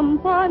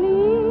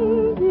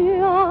campanilla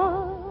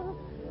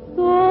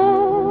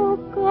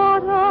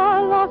tocará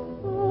las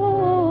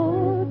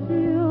 8.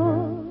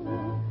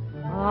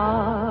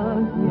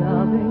 Allá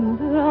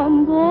vendrán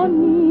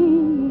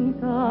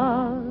bonitas,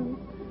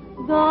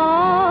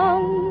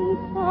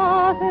 danza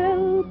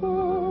el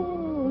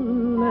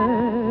bolero.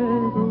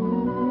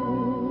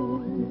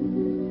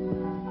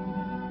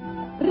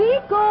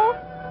 Rico.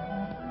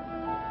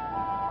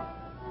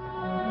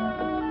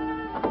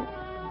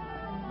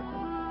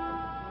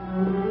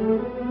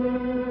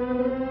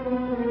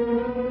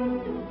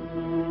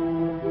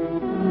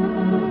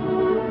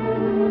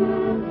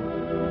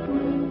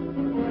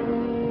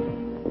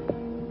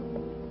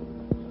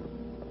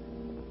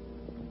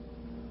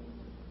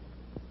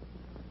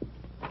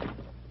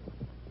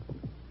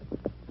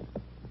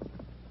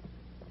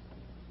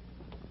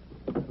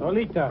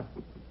 Lolita,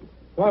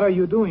 what are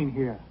you doing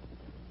here?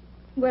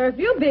 Where have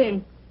you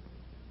been?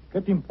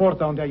 ¿Qué te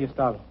importa dónde hay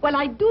estado? Well,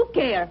 I do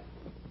care.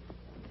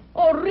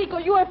 Oh, Rico,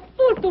 you are a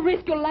fool to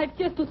risk your life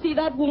just to see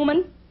that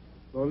woman.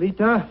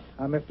 Lolita,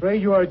 I'm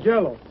afraid you are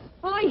jealous.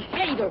 I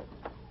hate her,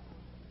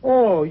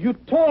 Oh, you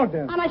told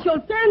them. and I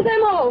shall turn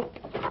them off.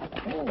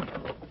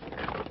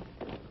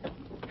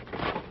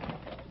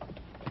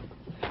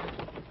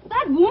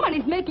 That woman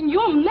is making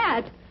you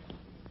mad.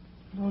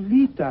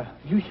 Lolita,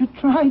 you should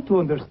try to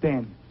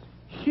understand.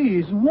 She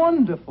is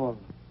wonderful.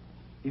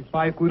 If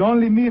I could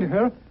only meet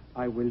her,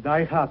 I will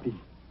die happy.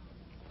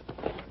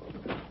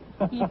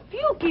 If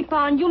you keep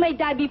on, you may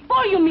die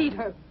before you meet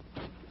her.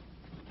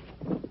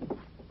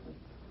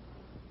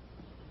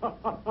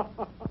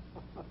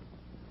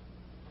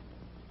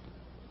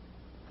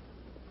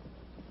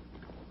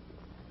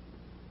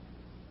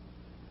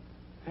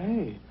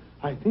 Hey,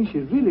 I think she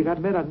really got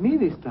mad at me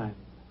this time.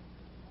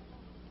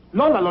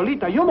 Lola,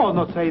 Lolita, you must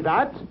not say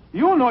that.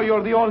 You know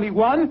you're the only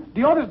one.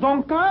 The others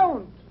don't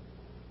count.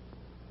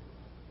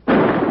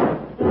 Let's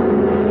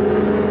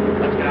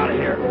get out of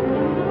here.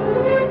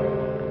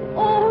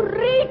 Oh,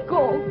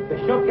 Rico! The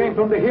shot came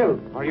from the hill.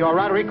 Are you all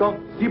right, Rico?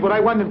 See, but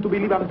I want them to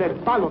believe I'm dead.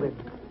 Follow them.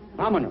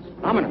 Vámonos,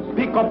 vámonos.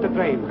 Pick up the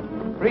trail.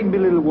 Bring me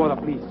a little water,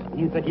 please.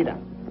 Enseguida.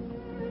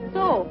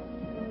 So,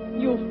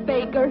 you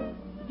faker,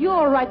 you're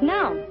all right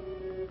now.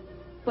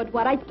 But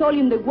what I told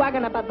you in the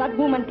wagon about that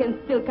woman can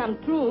still come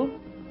true.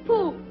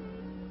 Pooh.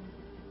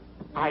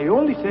 I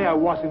only say I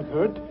wasn't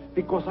hurt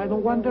because I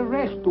don't want the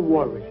rest to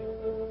worry.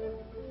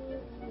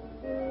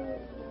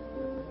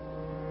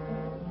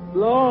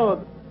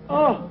 Lord,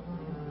 oh.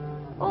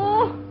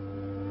 Oh.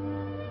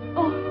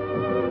 Oh.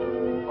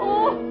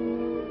 Oh.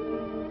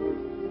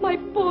 My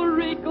poor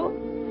Rico.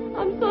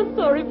 I'm so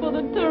sorry for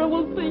the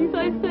terrible things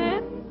I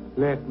said.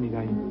 Let me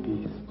die in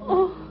peace.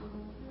 Oh.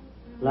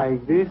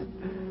 Like this,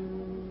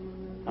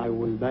 I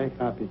will die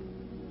happy.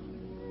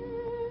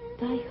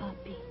 Die happy.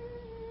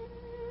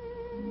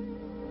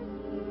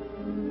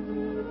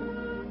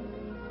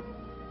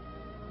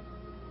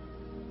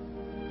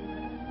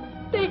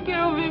 Take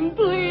care of him,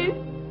 please.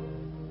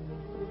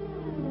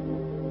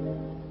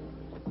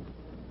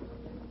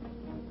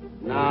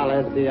 Now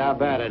let's see how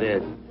bad it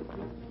is.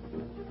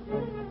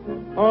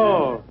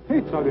 Oh,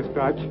 it's all a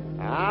scratch.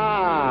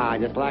 Ah,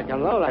 just like a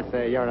Lola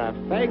say, you're a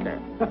faker.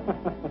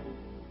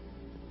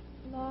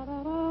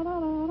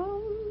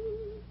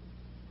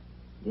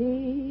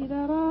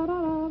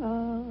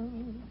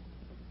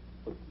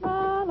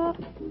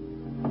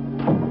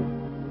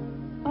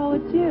 Oh,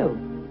 it's you.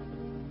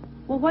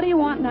 Well, what do you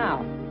want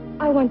now?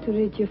 I want to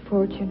read your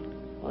fortune.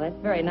 Well, that's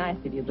very nice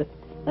of you, but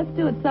let's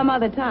do it some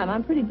other time.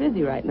 I'm pretty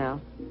busy right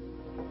now.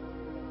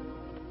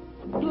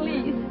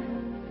 Please.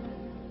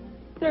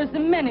 There's a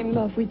man in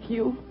love with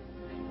you.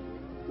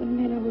 The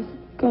man I was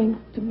going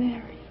to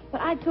marry.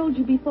 But I told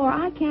you before,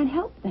 I can't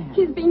help that.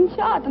 He's been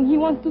shot and he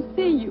wants to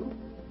see you.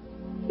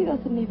 He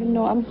doesn't even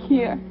know I'm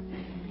here.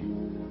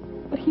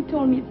 But he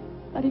told me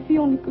that if he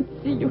only could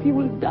see you, he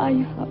will die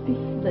happy.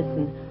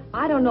 Listen,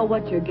 I don't know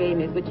what your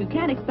game is, but you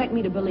can't expect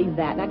me to believe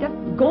that. Now just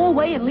go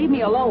away and leave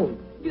me alone.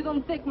 You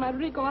don't think my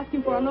Rico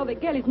asking for another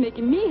girl is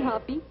making me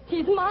happy?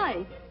 He's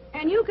mine.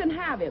 And you can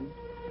have him.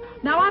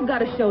 Now I've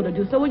got a show to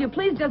do, so will you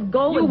please just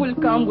go You will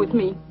come with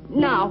me.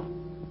 Now.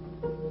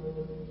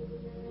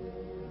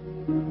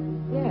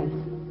 Yes.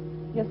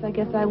 Yes, I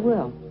guess I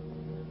will.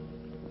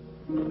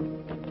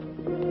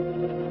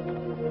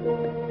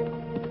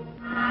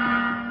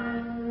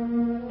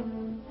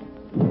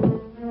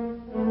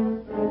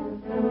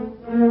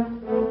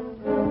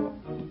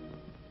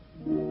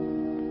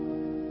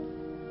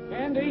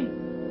 Candy?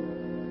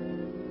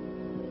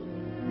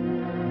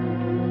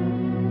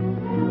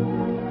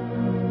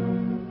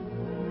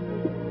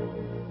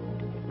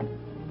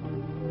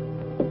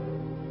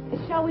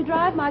 Shall we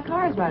drive? My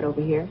car's right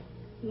over here.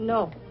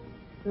 No.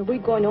 Where we're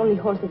going, only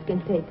horses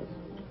can take us.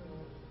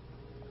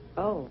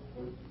 Oh.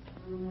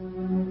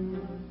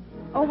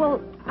 Oh,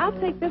 well, I'll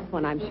take this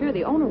one. I'm sure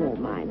the owner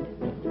won't mind.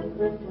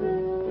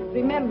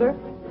 Remember,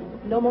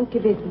 no monkey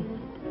business.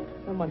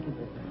 No monkey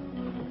business.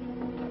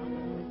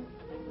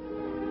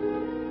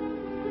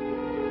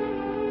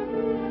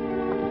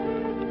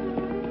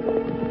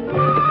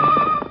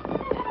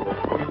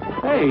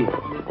 Hey!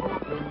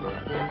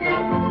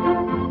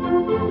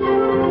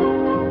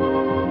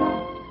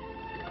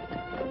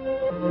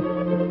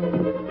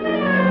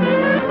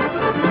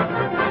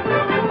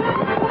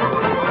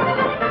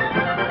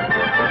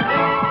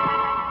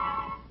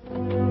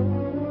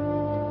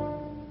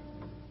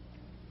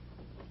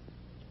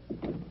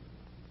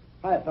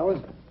 Hi, fellas.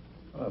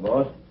 Hi,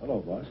 boss. Hello,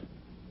 boss.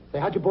 Say,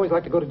 how'd you boys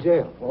like to go to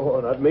jail? Oh,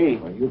 not me.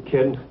 Are you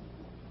kidding?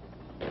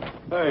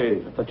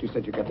 Hey. I thought you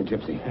said you got the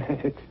gypsy.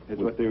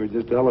 That's what they were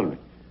just telling me.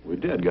 We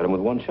did. Got him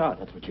with one shot.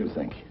 That's what you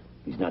think.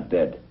 He's not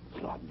dead.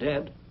 He's not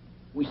dead.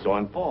 We saw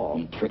him fall.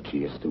 He tricked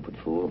you, you stupid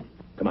fool.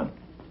 Come on.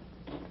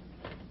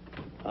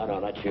 Oh, no,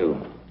 not you.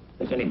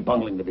 If there's any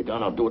bungling to be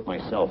done, I'll do it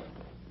myself.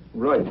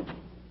 Right.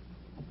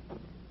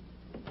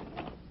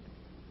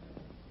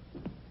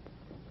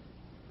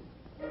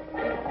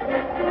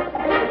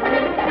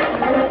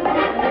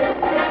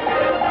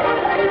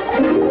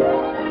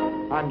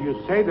 And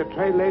you say the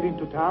trail led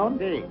into town?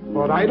 Si.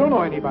 But I don't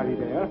know anybody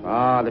there.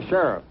 Ah, the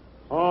sheriff.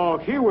 Oh,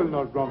 he will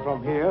not run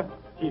from here.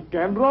 He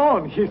can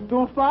run. He's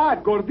too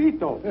fat,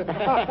 gordito.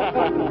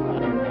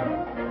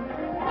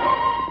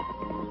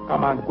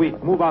 Come on,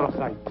 quick. Move out of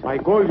sight. I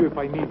call you if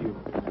I need you.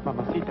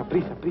 Mamacita,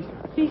 prisa, prisa.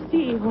 Sí,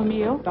 sí, hijo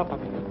mío.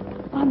 Tápame.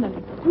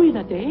 Ándale,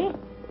 cuídate, ¿eh?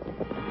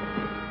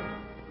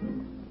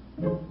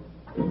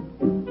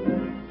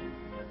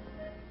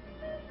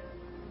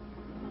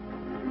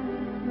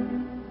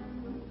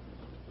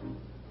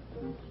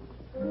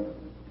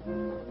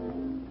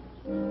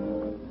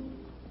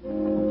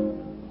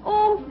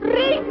 Oh,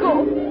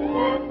 Rico!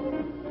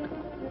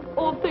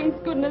 Oh,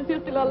 thank goodness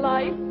you're still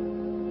alive.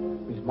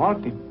 Miss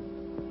Martin,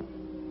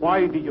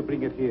 why did you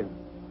bring it here?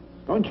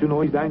 Don't you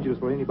know it's dangerous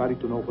for anybody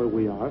to know where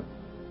we are?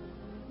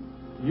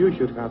 You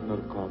should have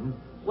not come.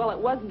 Well, it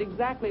wasn't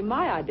exactly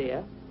my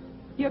idea.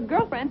 Your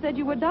girlfriend said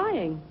you were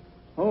dying.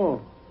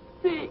 Oh,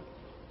 See,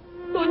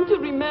 don't you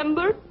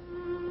remember?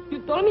 You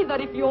told me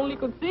that if you only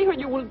could see her,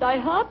 you will die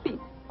happy.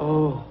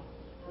 oh.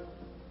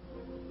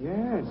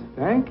 Yes,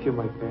 thank you,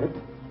 my pet.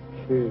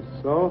 She's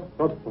so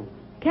thoughtful.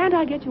 Can't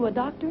I get you a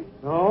doctor?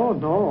 No,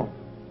 no.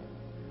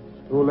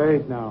 It's too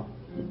late now.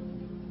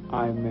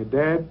 I'm a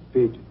dead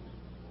pigeon.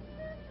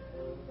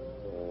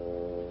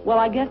 Well,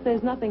 I guess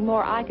there's nothing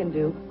more I can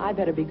do. I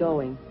better be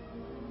going.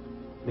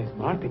 Miss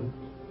Martin,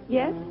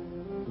 Yes?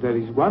 there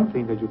is one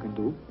thing that you can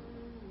do.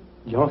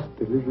 Just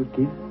a little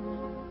kiss.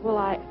 Well,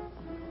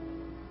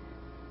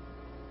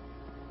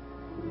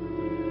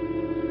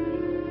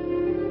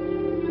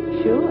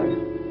 Sure.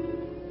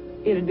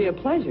 It'd be a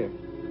pleasure.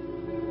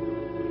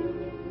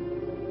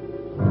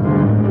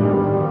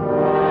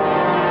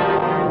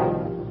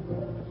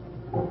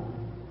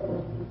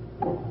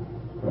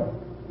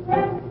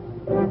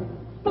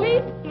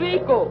 Please,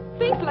 Rico.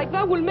 Things like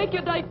that will make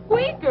you die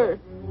quicker.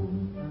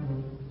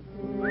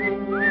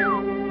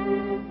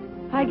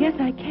 I guess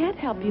I can't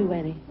help you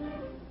any.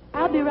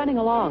 I'll be running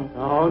along.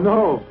 Oh,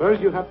 no.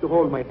 First you have to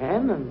hold my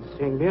hand and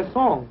sing me a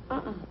song.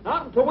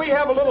 Not until we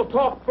have a little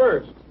talk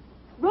first.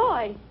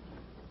 Roy!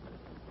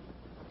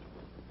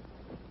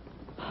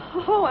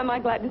 Oh, am I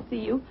glad to see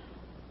you.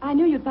 I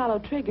knew you'd follow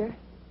Trigger.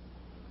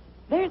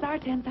 There's our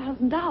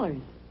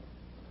 $10,000.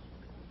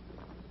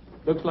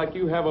 Looks like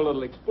you have a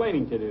little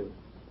explaining to do.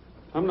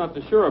 I'm not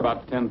so sure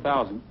about the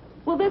 10,000.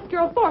 Well, this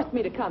girl forced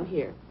me to come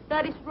here.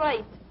 That is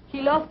right.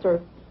 He lost her,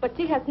 but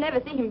she has never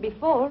seen him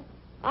before.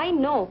 I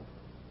know.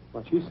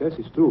 What she says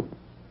is true.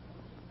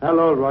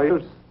 Hello,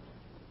 Royals.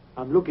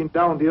 I'm looking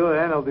down the other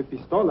end of the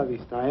pistola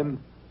this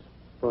time,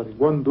 but it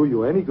won't do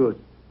you any good.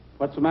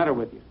 What's the matter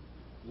with you?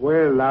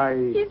 Well,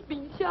 He's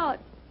been shot.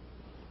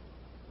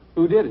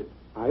 Who did it?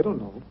 I don't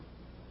know.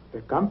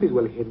 The camp is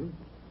well hidden,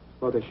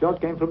 but the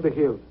shot came from the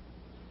hill.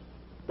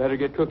 Better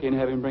get Cookie and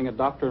have him bring a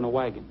doctor and a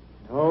wagon.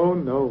 No,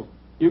 no.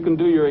 You can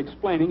do your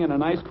explaining in a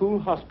nice, cool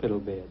hospital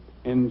bed.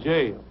 In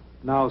jail.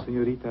 Now,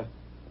 senorita,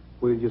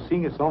 will you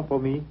sing a song for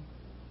me?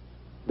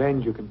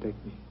 Then you can take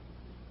me.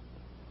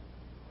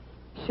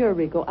 Sure,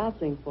 Rico, I'll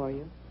sing for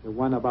you. The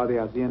one about the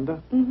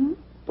hacienda? Mm-hmm.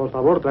 Por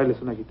favor,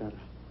 tráeles una guitarra.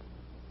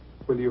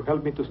 Will you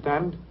help me to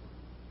stand?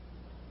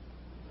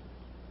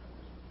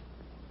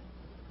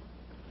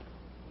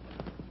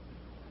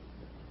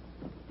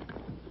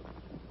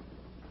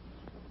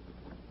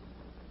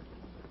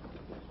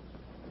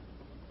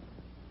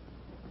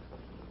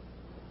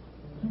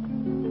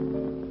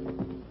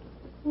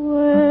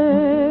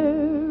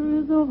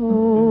 Where's a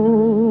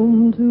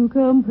home to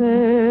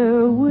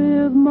compare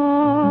with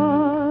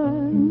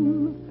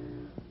mine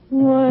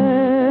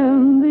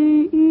when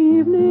the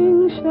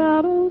evening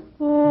shadows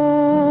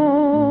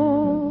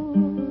fall?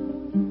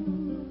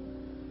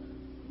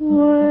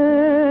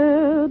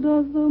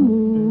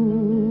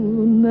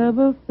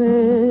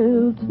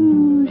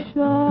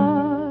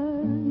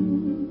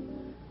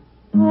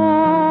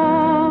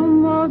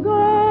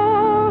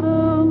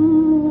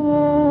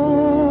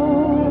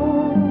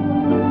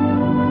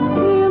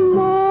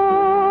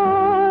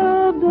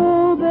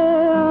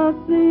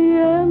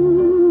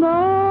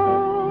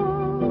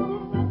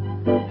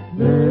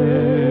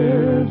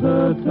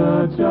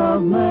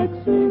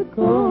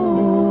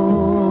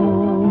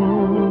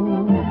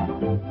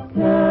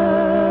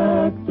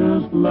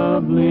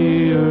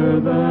 lovelier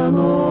than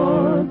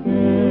orchids,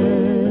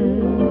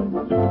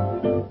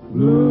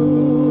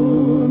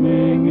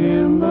 blooming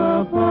in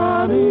the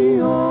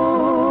patio.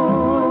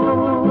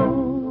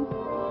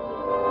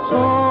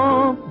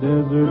 Soft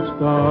desert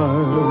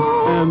stars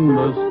and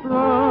the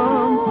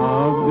strum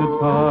of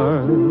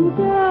guitars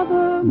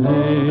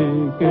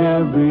make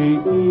every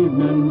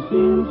evening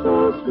seem so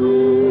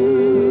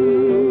sweet.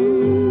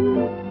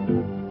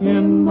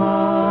 In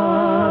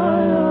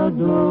my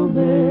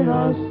adobe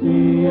hacienda,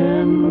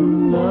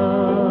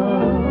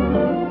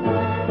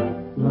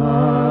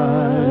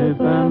 life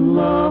and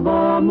love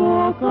are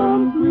more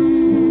complete.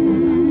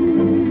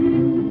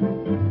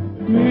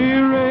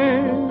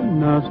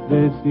 Mirenas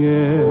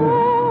decir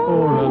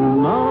por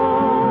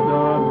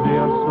nada de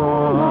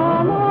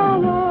azar,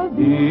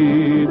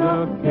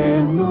 vida que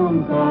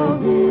nunca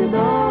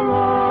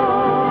olvidará.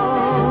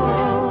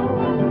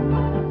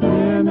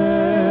 En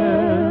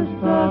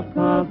esta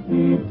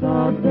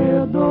casita de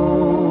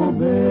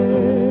adobe,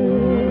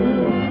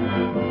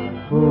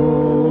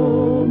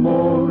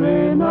 como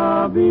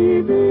reina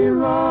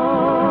vivirás.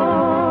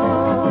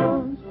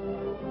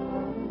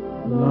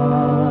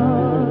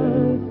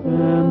 Life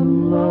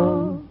and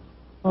love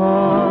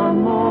are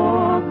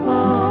more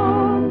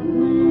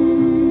complete.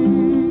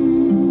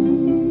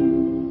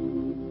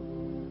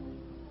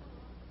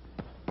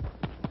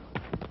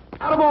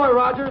 Attaboy,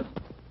 Rogers.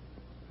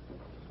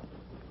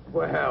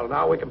 Well,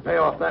 now we can pay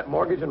off that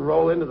mortgage and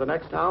roll into the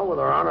next town with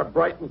our honor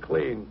bright and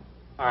clean.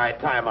 All right,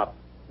 tie him up.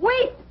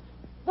 Wait!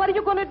 What are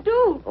you going to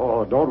do?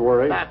 Oh, don't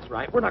worry. That's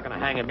right. We're not going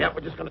to hang him yet. We're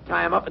just going to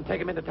tie him up and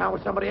take him into town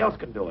where somebody else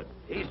can do it.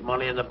 He's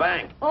money in the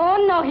bank. Oh,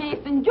 no, he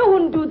isn't. You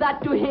wouldn't do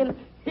that to him.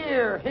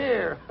 Here,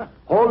 here.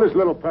 Hold this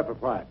little pepper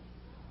pipe.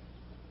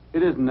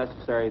 It isn't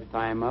necessary to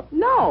tie him up.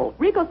 No,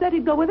 Rico said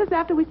he'd go with us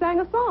after we sang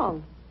a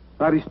song.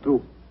 That is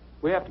true.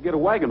 We have to get a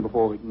wagon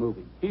before we can move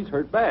him. He's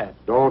hurt bad.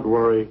 Don't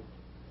worry.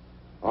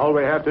 All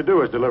we have to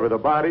do is deliver the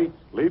body,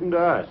 lead him to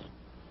us.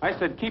 I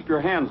said keep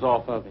your hands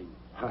off of him.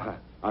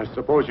 I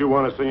suppose you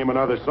want to sing him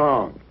another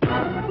song.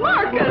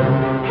 Marcus!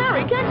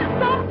 Harry, can't you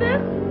stop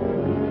this?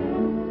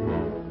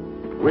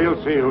 We'll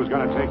see who's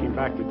going to take him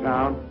back to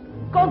town.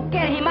 Go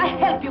get him. I'll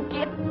help you,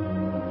 kid.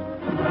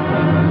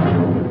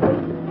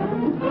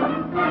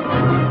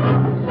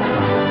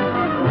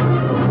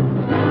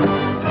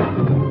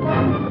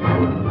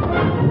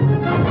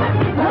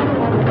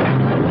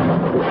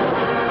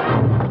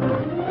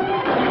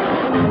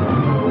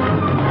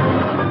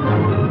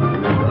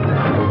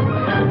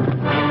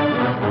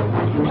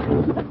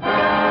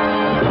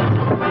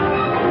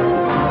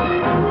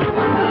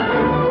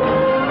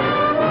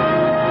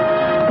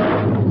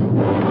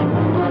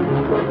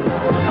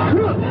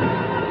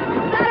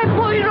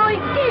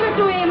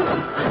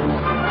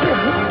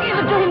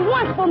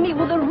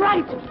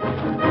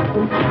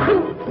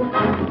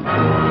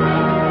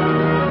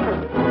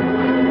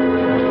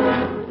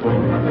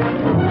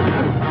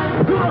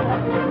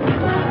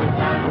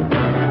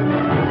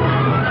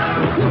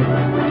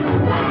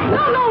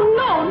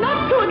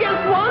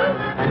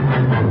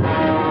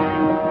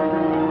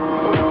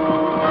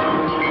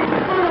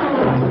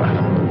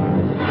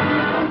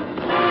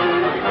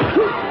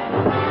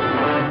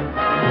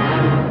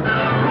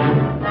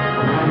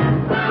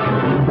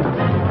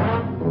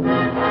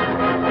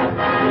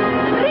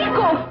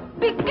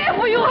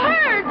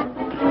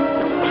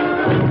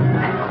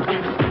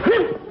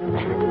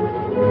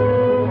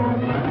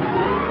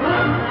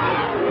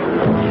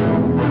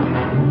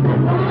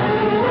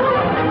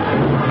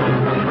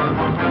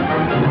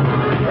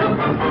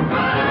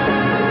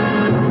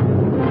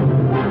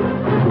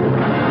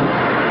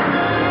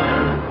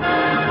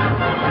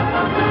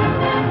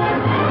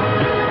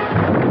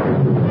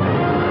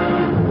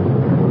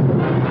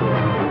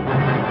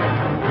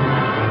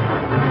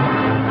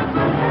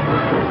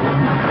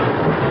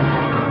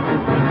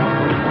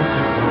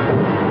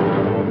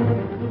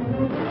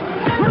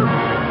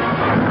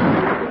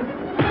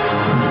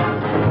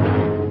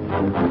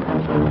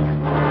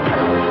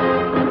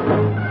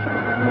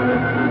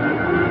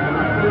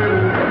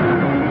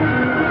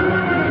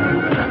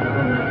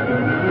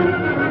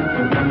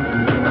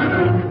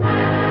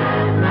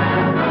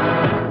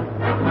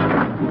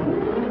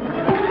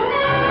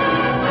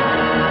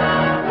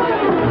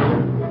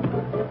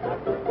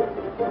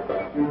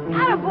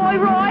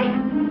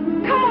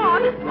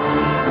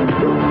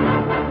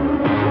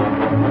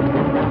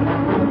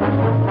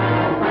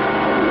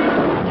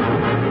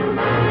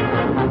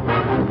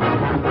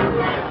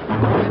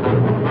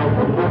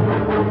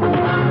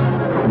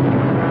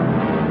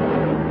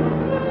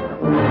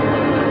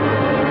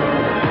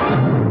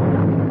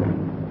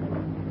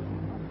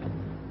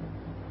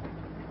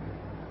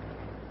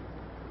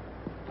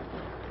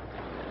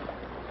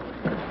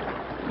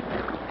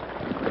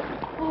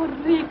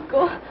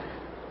 Rico.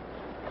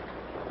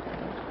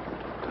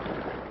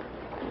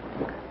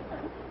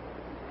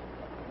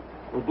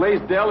 Well,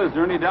 Blaisdell, is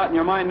there any doubt in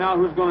your mind now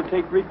who's going to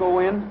take Rico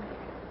in?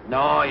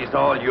 No, he's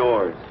all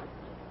yours.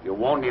 You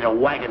won't need a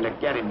wagon to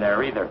get him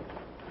there either.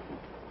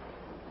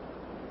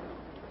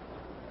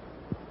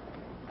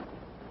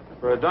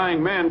 For a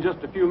dying man just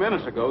a few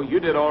minutes ago, you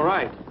did all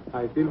right.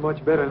 I feel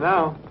much better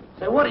now.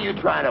 Say, what are you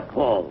trying to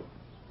pull?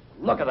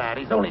 Look at that.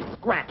 He's only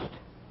scratched.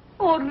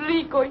 Oh,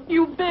 Rico,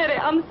 you better.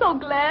 I'm so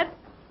glad.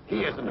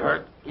 He isn't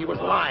hurt. He was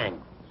lying.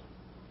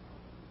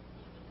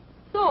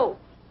 So,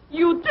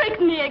 you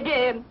tricked me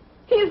again.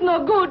 He's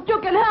no good. You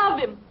can have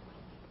him.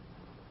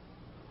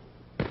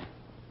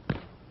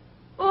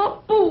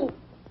 Oh, fool.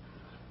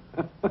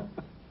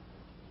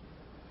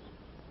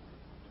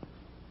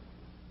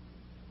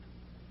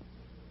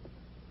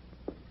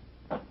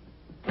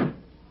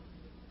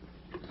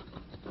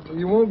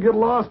 You won't get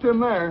lost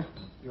in there.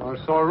 You're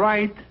so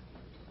right.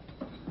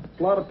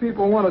 A lot of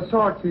people want to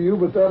talk to you,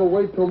 but that'll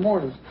wait till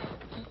morning.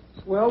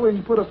 Well, we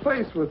can put a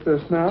face with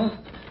this now.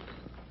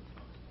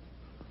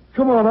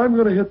 Come on, I'm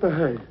going to hit the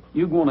hay.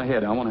 You go on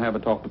ahead. I want to have a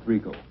talk with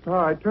Rico. All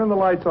right, turn the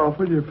lights off,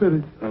 will you,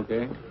 Fiddle?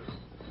 Okay.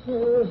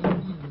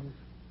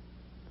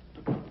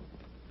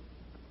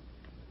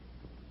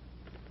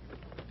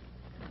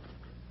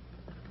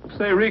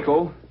 Say,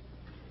 Rico,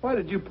 why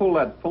did you pull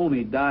that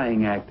phony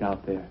dying act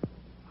out there?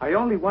 I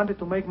only wanted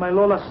to make my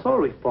Lola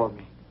sorry for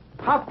me.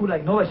 How could I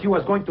know that she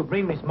was going to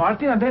bring Miss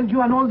Martin and then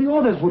you and all the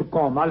others would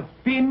come? Al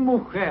fin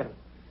mujer.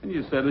 And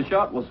you said a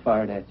shot was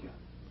fired at you.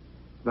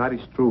 That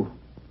is true.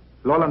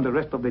 Lola and the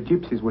rest of the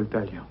gypsies will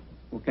tell you.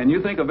 Well, can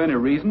you think of any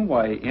reason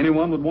why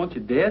anyone would want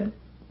you dead?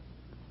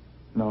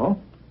 No.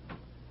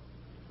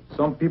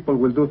 Some people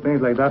will do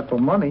things like that for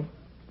money.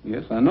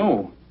 Yes, I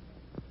know.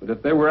 But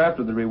if they were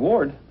after the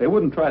reward, they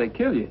wouldn't try to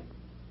kill you.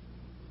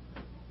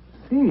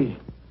 See,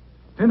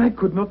 then I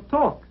could not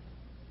talk.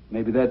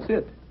 Maybe that's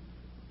it.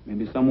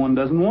 Maybe someone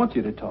doesn't want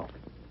you to talk.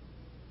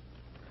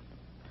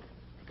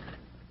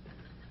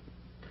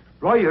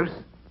 Lawyers?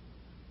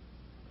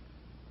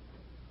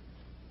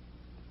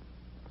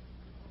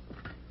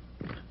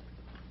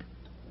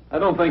 I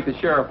don't think the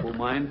sheriff will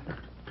mind.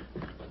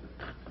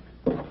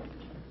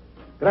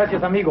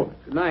 Gracias, amigo.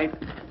 Good night.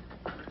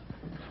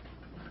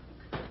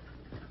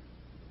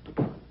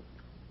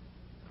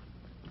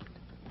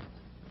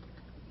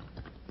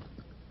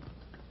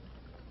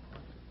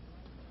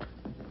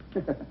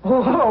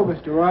 Oh, hello,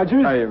 Mr.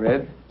 Rogers. Hiya,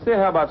 Red. Say,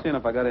 how about seeing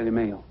if I got any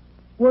mail?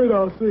 Wait,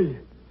 I'll see.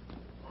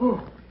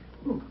 Oh.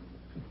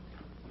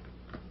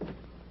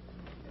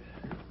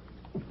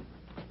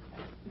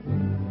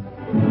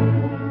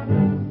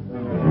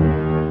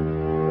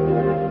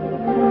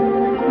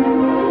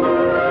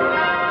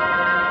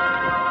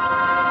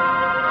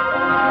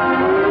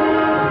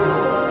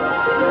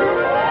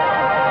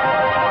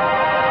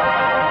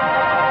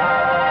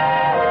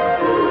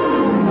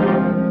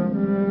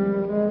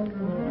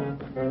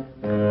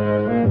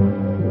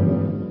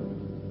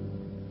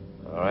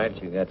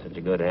 Such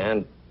a good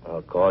hand,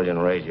 I'll call you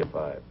and raise you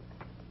 5.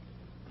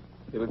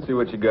 Hey, let's see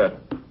what you got.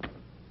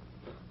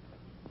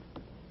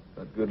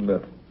 Not good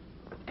enough.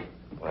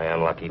 My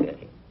unlucky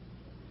day.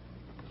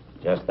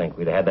 Just think,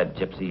 we'd have had that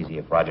gypsy easy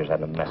if Rogers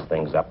hadn't messed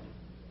things up.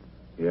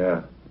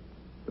 Yeah.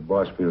 The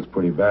boss feels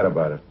pretty bad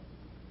about it.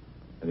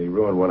 And he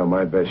ruined one of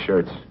my best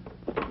shirts.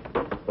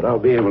 But I'll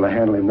be able to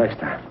handle him next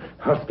time.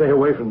 I'll stay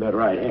away from that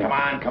right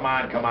hand. Come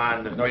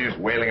on. There's no use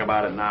wailing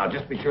about it now.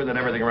 Just be sure that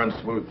everything runs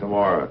smooth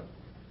tomorrow.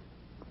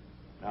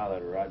 Now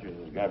that Rogers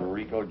has got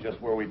Rico just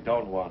where we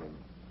don't want him.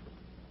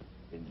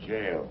 In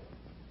jail.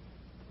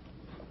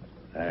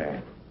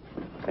 Hey,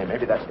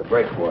 maybe that's the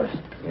break for us.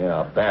 Yeah,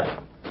 I'll bet.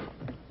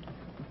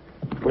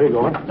 Where you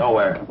going?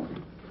 Nowhere.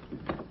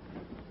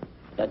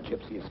 If that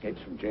gypsy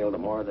escapes from jail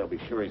tomorrow, they'll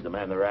be sure he's the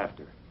man they're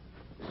after.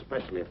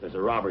 Especially if there's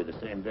a robbery the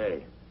same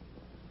day.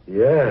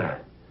 Yeah.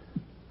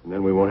 And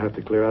then we won't have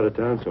to clear out of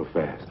town so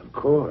fast. Of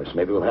course.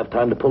 Maybe we'll have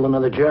time to pull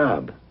another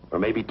job. Or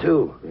maybe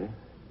 2. Yeah.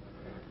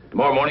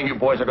 Tomorrow morning, you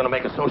boys are going to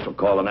make a social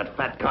call on that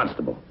fat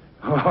constable.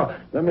 Oh,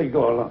 let me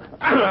go along.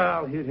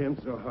 I'll hit him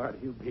so hard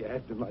he'll be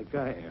acting like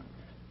I am.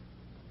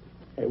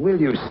 Hey, will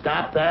you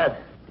stop that?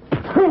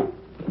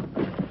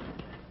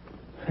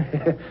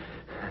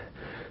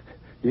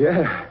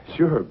 Yeah,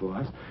 sure,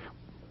 boss.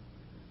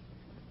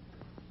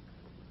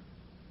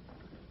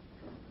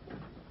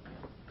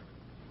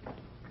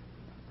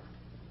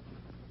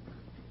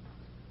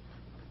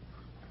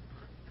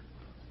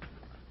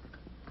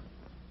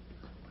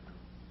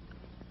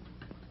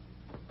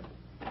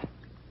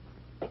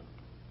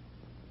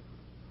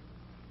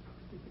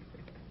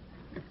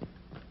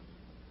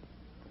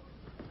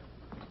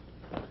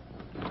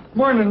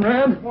 Morning,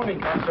 Red. Morning,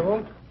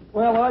 Constable.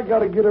 Well, I got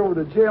to get over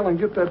to jail and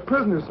get that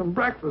prisoner some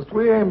breakfast.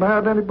 We ain't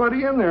had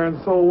anybody in there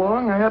in so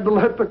long, I had to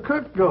let the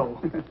cook go.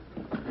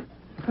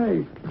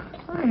 Hey,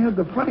 I had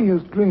the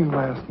funniest dream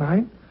last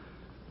night.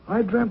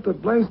 I dreamt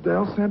that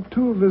Blaisdell sent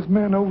 2 of his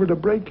men over to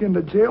break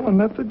into jail and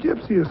let the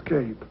gypsy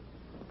escape.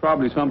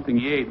 Probably something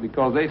he ate,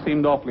 because they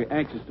seemed awfully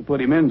anxious to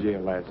put him in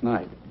jail last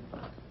night.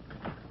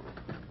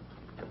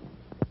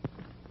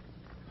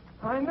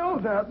 I know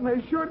that, and they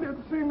sure did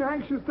seem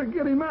anxious to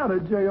get him out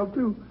of jail,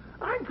 too.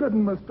 I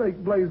couldn't mistake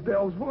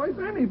Blaisdell's voice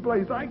any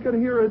place. I could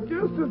hear it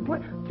just as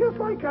plain, just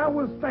like I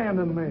was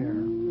standing there.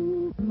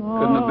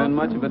 Couldn't have been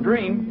much of a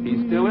dream. He's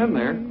still in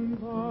there.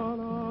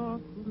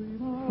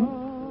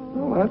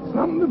 Well, That's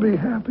something to be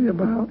happy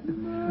about.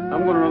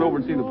 I'm going to run over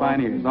and see the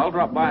pioneers. I'll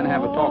drop by and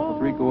have a talk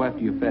with Rico after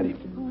you fed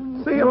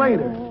him. See you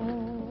later.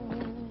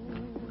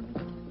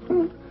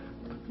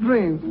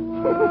 Dreams.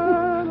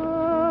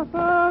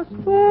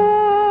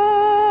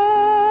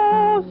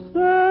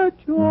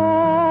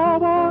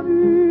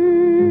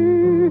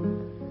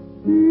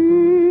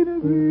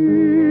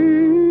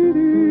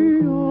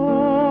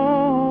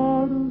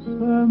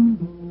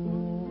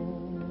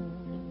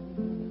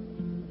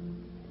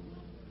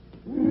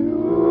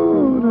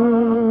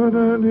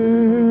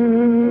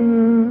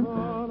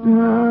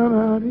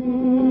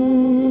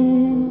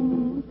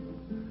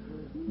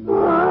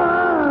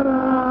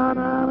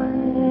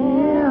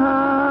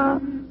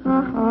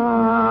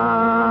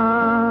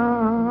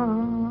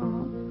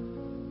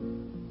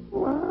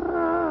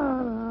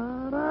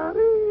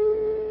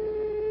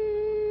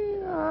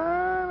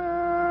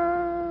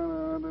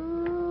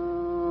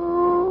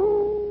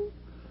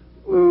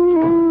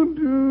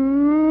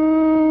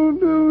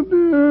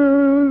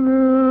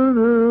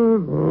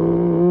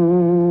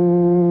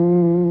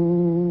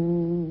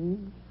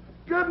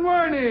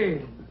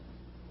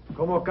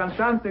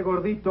 Cantante,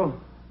 gordito,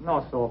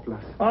 no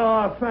soplas.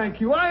 Oh, thank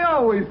you. I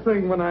always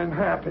sing when I'm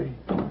happy.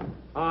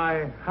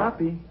 I'm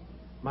happy.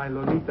 My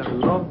Lolita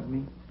loves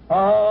me.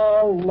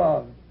 Oh,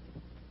 love.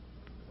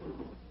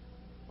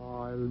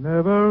 I'll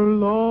never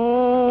love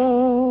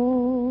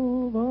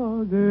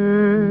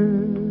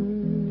again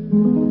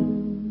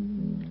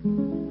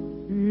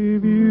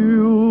if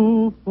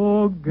you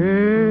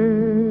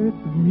forget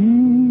me.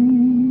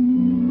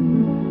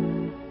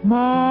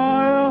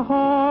 My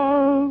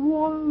heart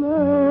won't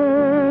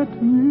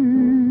let me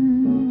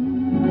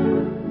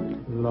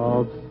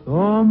love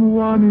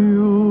someone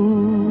new.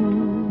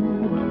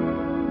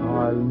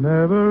 I'll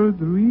never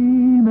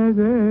dream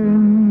again.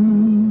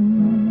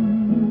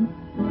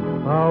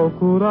 How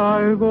could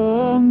I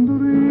go on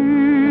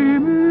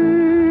dreaming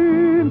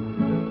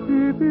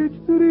if each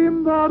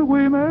dream that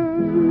we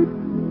made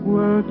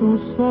were to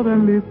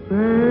suddenly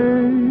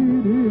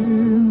fade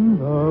in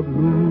the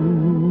blue?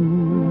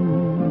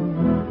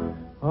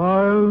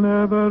 I'll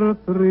never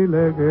thrill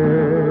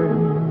again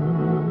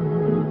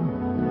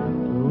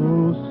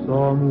to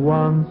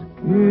someone's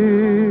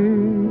kiss.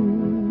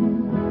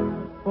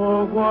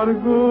 Oh, what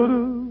good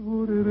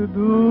would it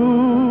do?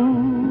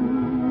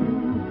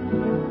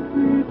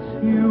 It's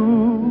you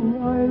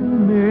I'll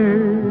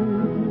miss.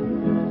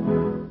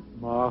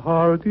 My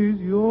heart is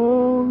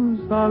yours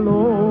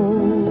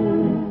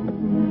alone.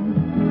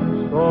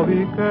 So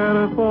be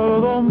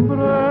careful, don't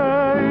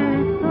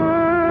break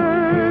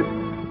it.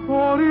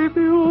 For if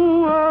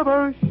you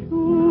ever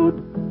should,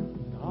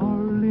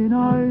 darling,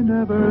 I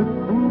never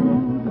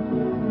could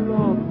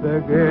love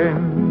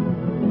again.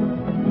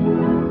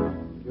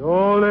 Yo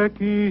le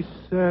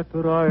quise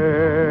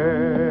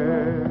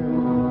traer,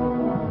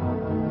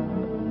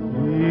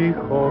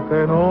 dijo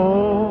que no,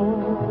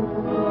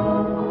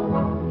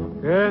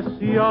 que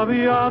si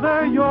había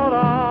de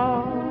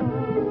llorar,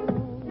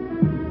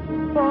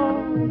 ¿pa'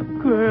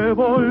 qué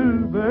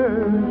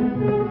volver?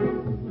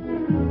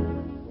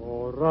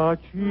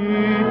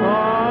 Borrachita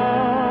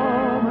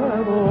me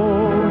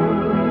voy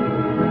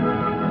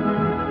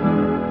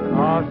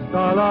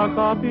hasta la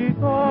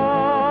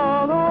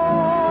capital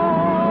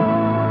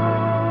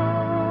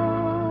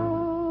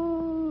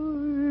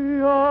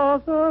y a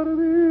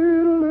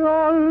servirle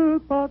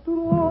al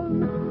patrón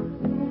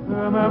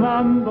que me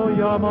mandó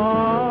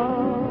llamar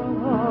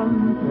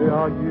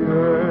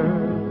anteayer.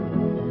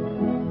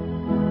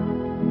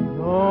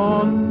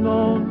 No,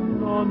 no,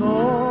 no, no.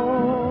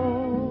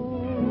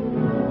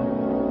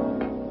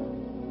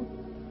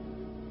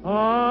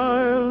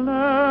 I'll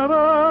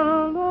never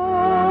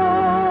love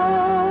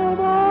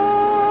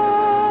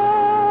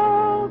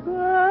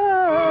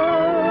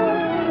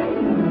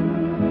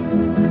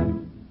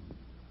again.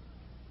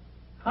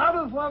 How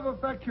does love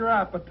affect your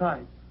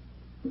appetite?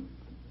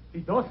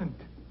 It doesn't.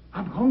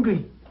 I'm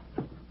hungry.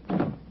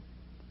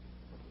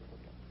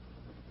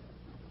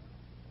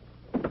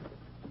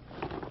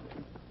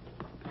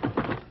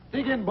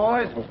 Dig in,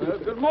 boys.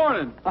 Good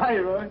morning. Hi,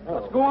 Roy.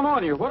 What's going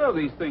on here? What are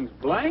these things,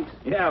 blanks?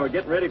 Yeah, we're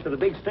getting ready for the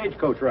big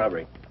stagecoach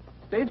robbery.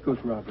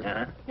 Stagecoach robbery?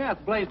 Uh-huh. Yeah,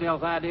 it's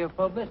Blaisdell's idea of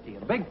publicity.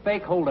 A big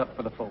fake holdup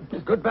for the folks.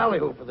 It's good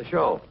ballyhoo for the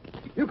show.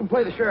 You can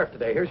play the sheriff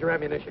today. Here's your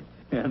ammunition.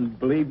 And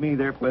believe me,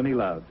 they're plenty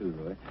loud, too,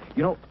 Roy.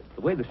 You know,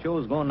 the way the show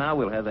is going now,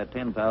 we'll have that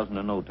 10,000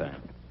 in no time.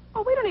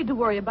 Oh, we don't need to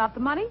worry about the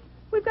money.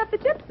 We've got the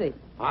Gypsy.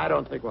 I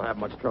don't think we'll have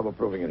much trouble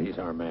proving it. He's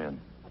our man.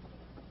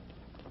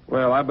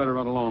 Well, I better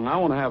run along. I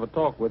want to have a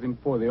talk with him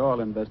before the oil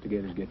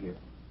investigators get here.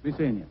 Be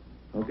seeing you.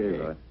 Okay,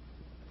 Roy.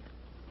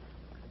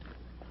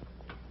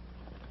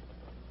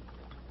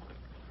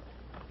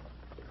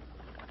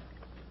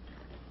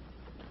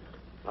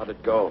 How'd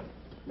it go?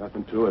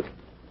 Nothing to it.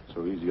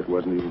 So easy it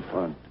wasn't even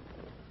fun.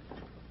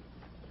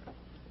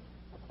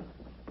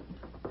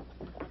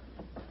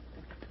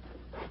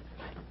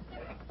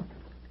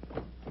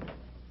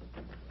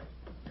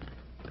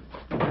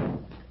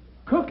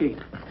 Cookie,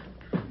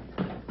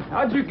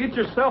 how'd you get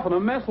yourself in a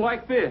mess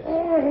like this?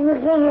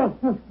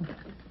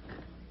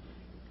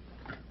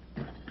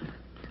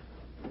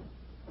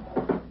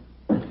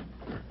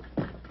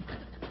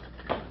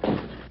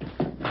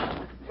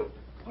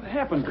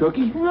 happened,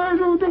 Cookie?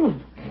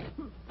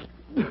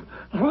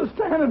 I was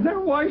standing there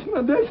washing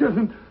the dishes,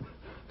 and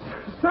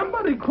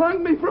somebody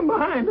clung me from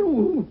behind.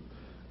 Ooh.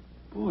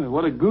 Boy,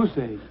 what a goose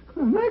egg.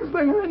 The next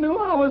thing I knew,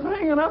 I was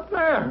hanging up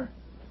there.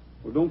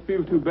 Well, don't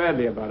feel too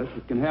badly about it.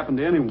 It can happen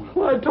to anyone.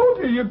 Well, I told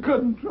you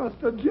couldn't trust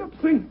a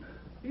gypsy.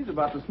 He's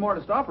about the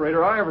smartest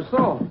operator I ever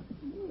saw.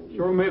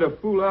 Sure made a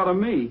fool out of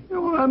me.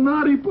 Well, that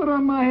knot he put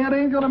on my head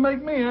ain't going to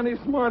make me any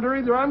smarter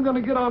either. I'm going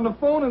to get on the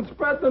phone and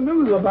spread the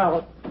news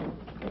about it.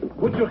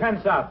 Put your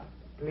hands up,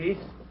 please.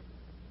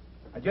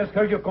 I just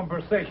heard your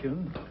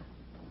conversation,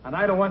 and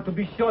I don't want to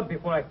be shot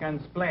before I can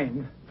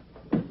explain.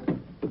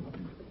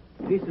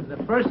 This is the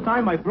first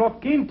time I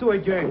broke into a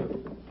jail.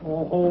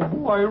 Oh,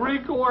 boy,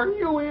 Rico, are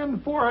you in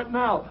for it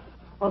now?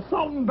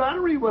 Assault and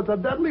battery with a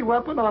deadly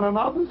weapon on an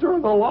officer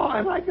of the law,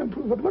 and I can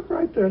prove it. Look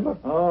right there, look.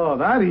 Oh,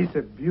 that is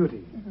a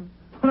beauty.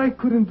 But I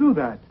couldn't do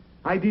that.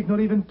 I did not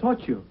even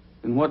touch you.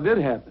 And what did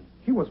happen?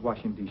 He was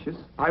washing dishes.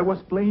 I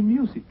was playing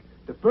music.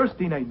 The first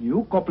thing I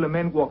knew, a couple of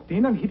men walked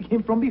in and hit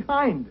him from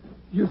behind.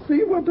 You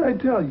see what I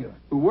tell you?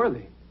 Who were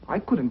they? I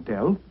couldn't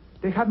tell.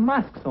 They had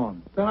masks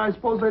on. Then I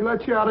suppose they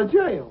let you out of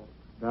jail.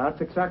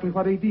 That's exactly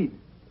what they did.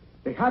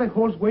 They had a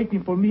horse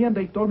waiting for me, and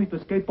they told me to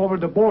escape over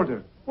the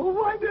border. Well,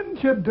 why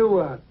didn't you do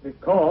it?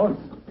 Because,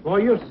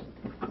 lawyers,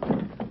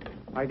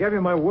 I gave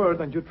you my word,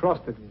 and you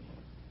trusted me.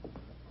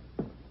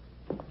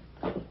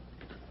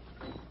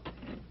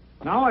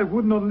 Now I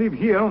would not live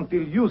here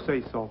until you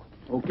say so.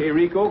 Okay,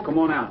 Rico, come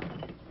on out.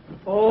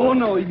 Oh,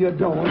 no, you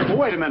don't. Well,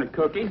 wait a minute,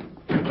 Cookie.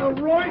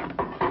 Roy,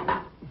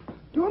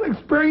 don't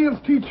experience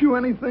teach you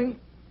anything?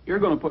 You're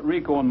going to put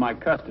Rico in my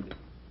custody.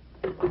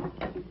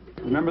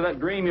 Remember that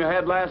dream you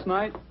had last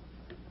night?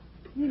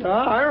 Yeah,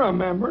 I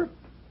remember.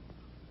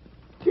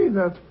 Gee,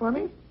 that's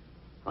funny.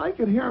 I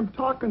could hear him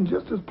talking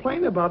just as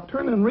plain about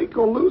turning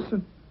Rico loose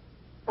and...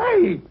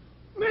 Hey,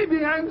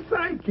 maybe I'm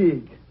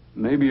psychic.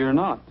 Maybe you're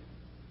not.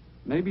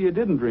 Maybe you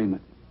didn't dream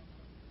it.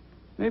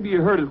 Maybe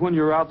you heard it when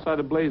you were outside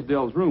of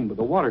Blaisdell's room with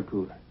the water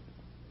cooler.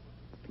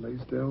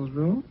 Blaisdell's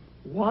room?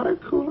 Water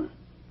cooler?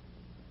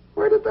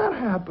 Where did that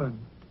happen?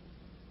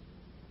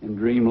 In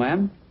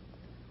dreamland?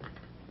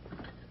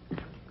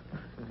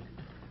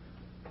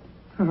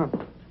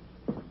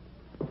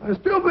 I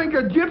still think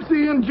a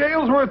gypsy in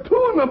jail's worth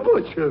two in the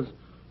bushes.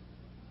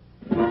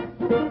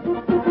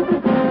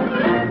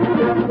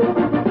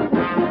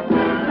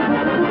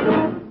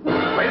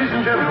 Ladies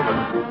and gentlemen,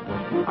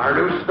 our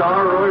new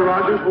star, Roy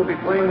Rogers, will be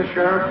playing the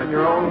sheriff in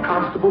your own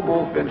Constable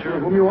Bullfincher,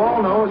 whom you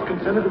all know is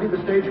consented to be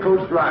the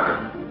stagecoach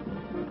driver.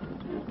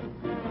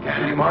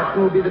 Candy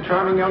Martin will be the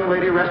charming young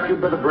lady rescued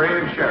by the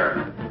brave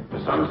sheriff. The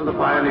Sons of the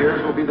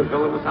Pioneers will be the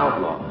villainous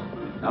outlaws.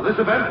 Now, this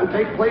event will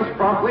take place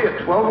promptly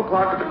at 12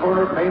 o'clock at the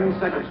corner of Main and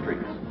 2nd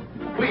Streets.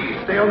 Please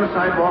stay on the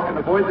sidewalk and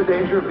avoid the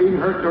danger of being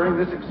hurt during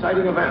this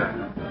exciting event.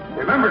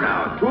 Remember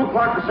now, at 2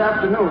 o'clock this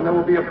afternoon, there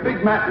will be a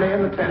big matinee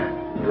in the tent.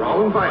 You're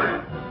all invited.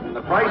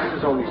 The price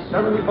is only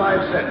 75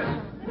 cents.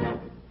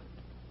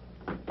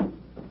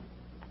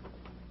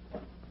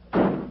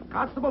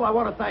 Constable, I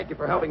want to thank you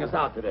for helping us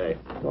out today.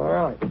 All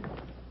right.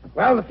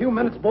 Well, in a few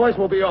minutes, boys,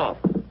 we'll be off.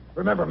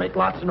 Remember, make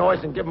lots of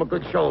noise and give them a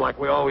good show like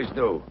we always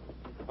do.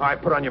 All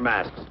right, put on your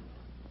masks.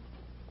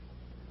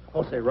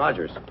 Oh, say,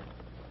 Rogers,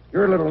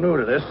 you're a little new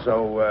to this,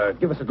 so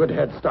give us a good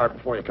head start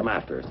before you come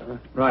after us, huh?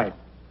 Right.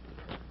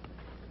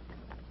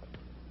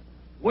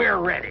 We're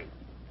ready.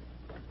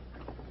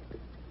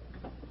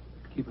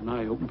 Keep an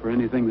eye open for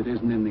anything that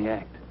isn't in the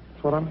act.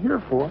 That's what I'm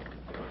here for.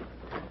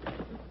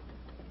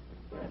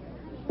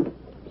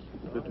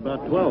 Just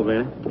about 12,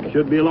 eh?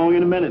 Should be along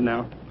in a minute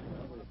now.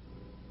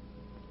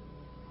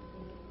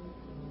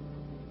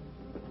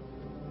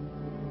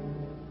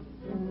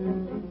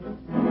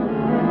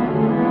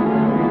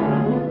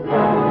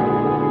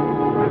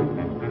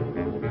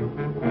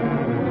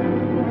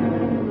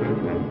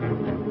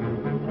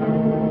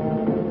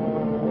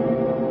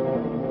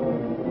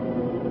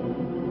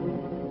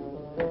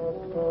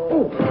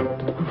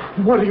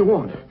 What do you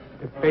want?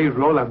 The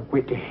payroll and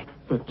quickly.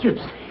 The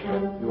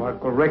gypsy. You are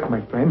correct,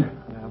 my friend.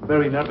 I'm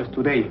very nervous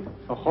today.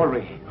 So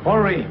hurry,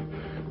 hurry.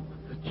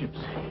 The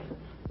gypsy.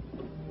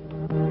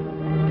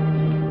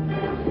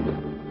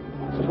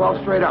 It's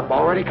 12 straight up.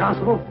 All ready,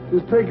 Constable?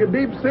 Just take a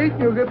deep seat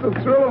and you'll get the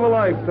thrill of a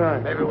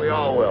lifetime. Maybe we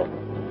all will.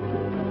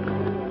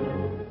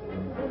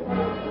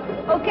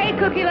 Okay,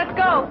 Cookie, let's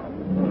go.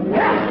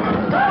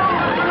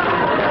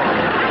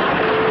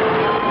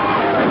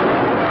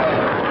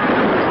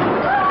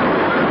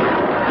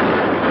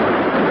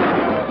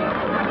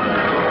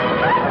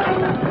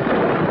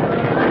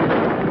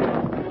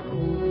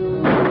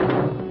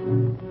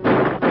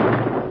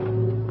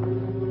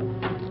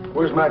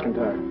 Where's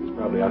MacIntyre? He's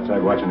probably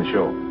outside watching the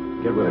show.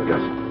 Get with it,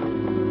 Gus.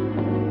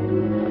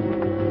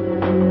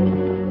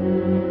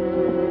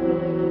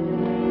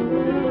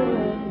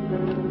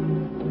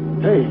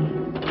 Hey.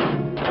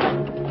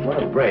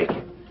 What a break.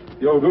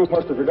 The old goof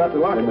must have forgot to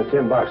lock in the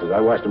tin boxes.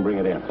 I watched him bring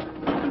it in.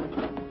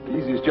 The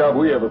easiest job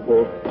we ever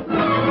pulled.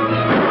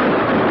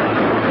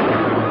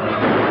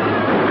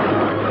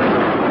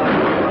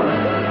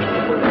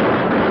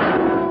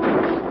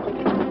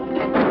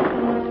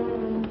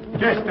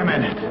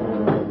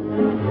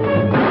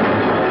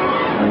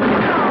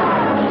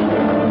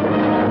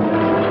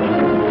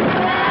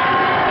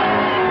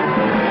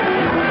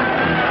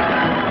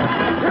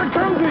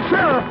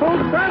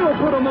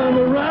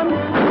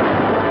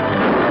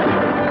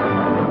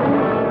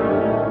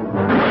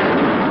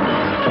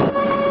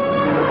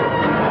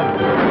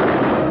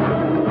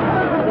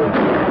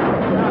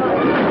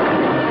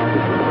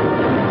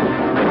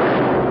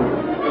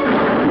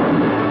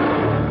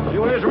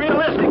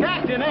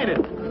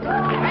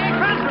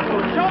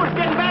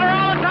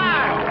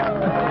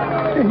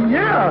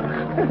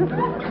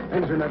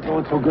 are not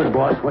going so good,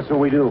 boss. What shall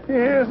we do?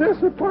 Is this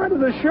a part of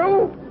the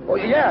show? Oh,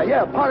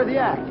 yeah, part of the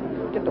act.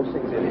 Get those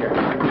things in here.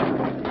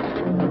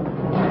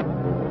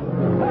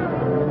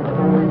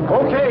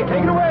 Okay,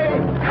 take it away.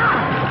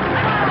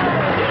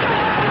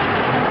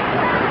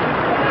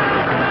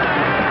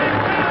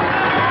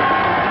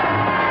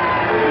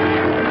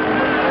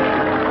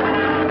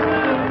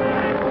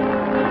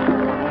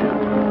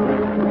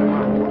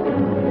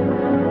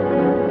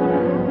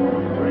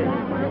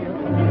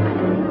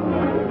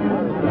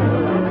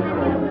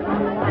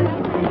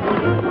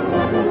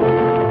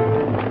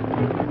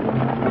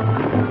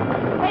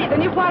 Hey, the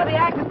new part of the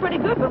act is pretty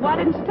good, but why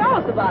didn't you tell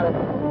us about it?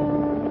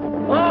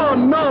 Oh,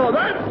 no,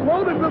 that's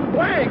loaded with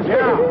blanks.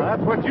 Yeah,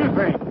 that's what you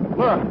think.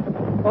 Look.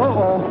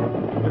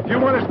 Uh-oh. If you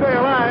want to stay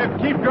alive,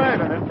 keep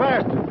driving and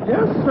faster.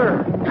 Yes,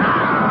 sir.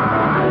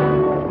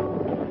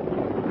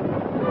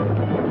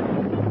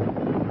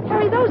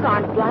 Harry, those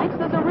aren't blanks.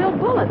 Those are real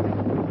bullets.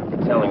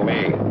 You're telling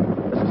me.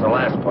 This is the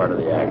last part of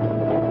the act.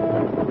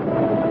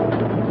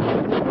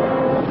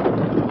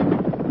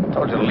 I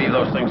told you to leave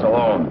those things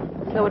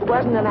alone. So it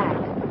wasn't an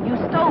act. You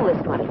stole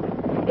this money.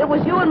 It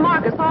was you and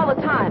Marcus all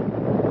the time.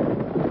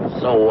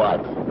 So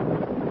what?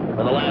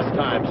 For the last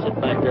time, sit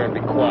back there and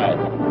be quiet.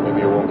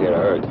 Maybe you won't get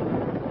hurt.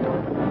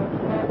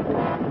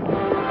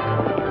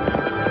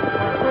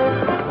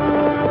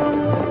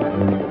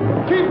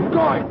 Keep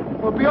going.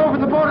 We'll be over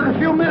the border in a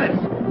few minutes.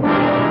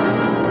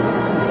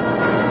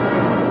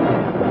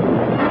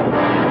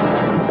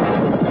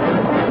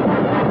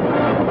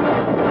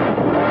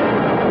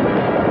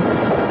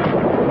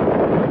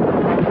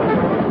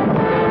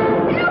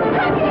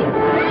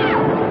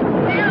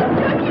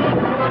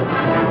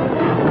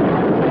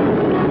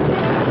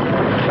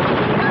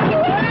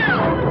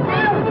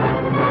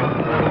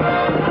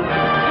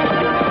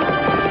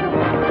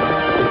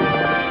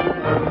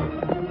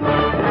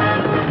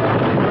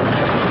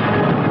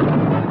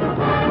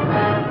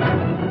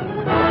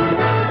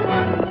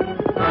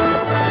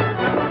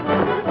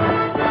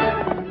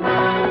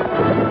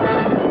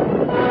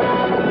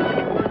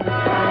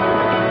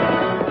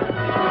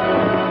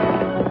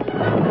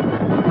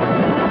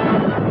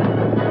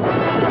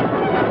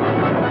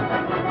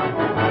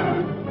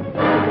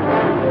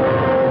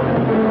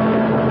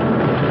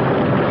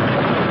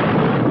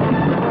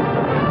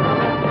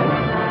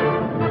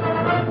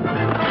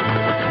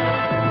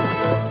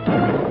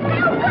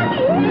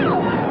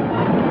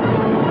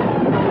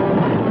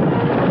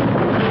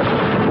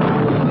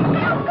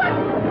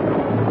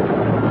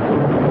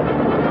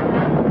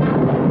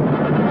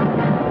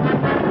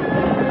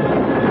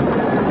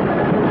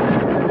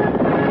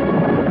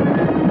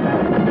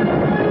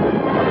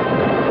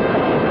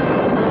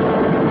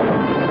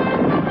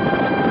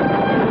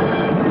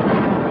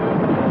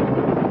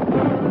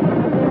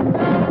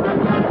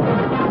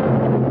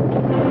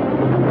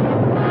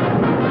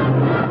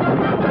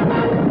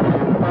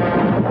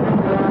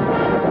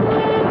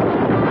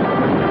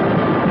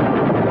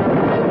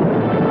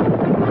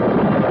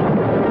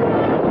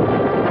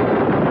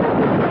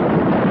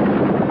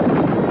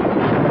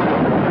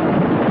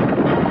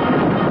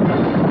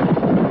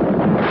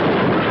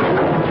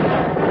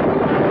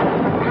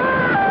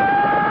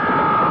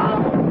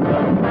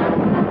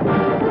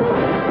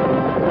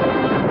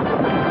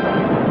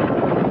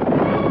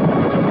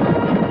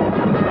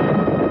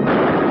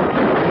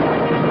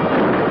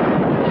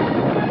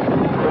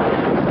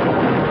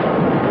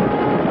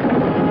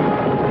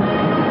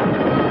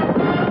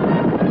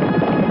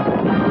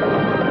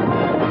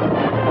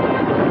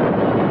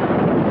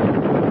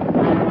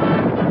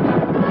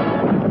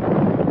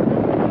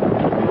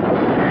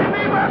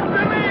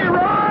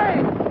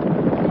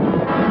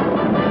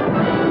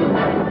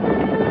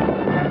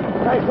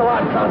 Thanks a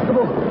lot,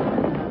 Constable.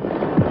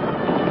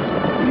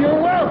 You're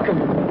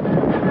welcome.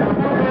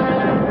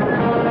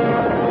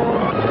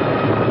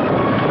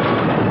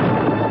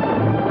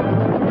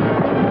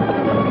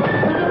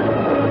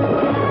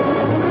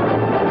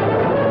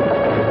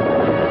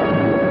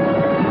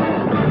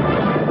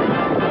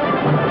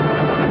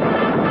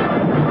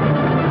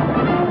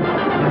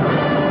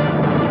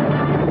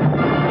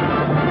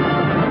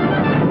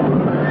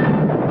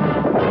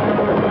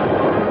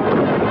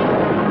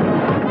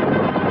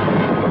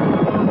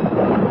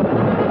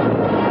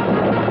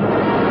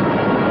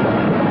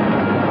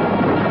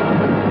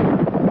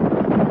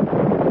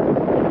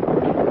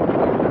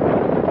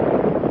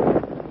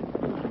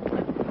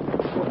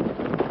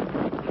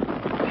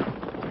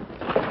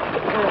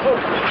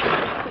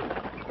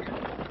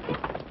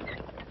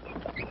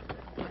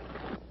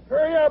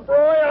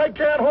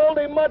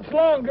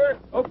 Longer.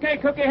 Okay,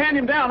 Cookie, hand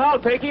him down. I'll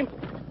take him.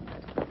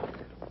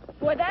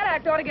 Boy, that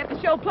act ought to get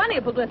the show plenty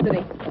of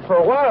publicity. For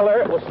a while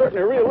there, it was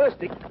certainly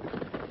realistic.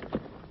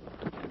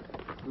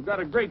 We've got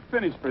a great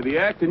finish for the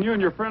act, and you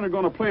and your friend are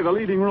going to play the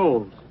leading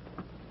roles.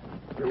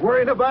 You're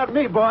worried about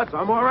me, boss.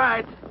 I'm all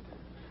right.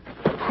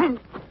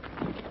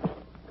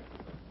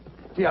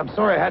 Gee, I'm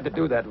sorry I had to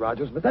do that,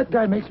 Rogers, but that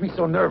guy makes me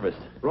so nervous.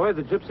 Roy,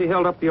 the Gypsy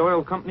held up the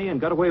oil company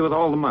and got away with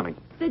all the money.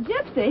 The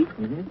Gypsy?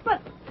 Mm-hmm.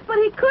 But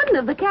he couldn't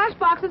have. The cash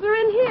boxes are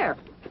in here.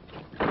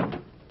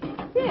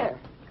 Here.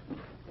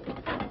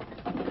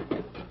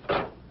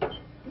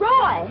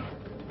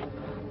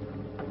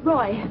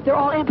 Roy, they're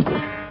all empty.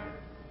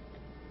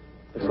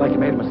 Looks like you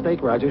made a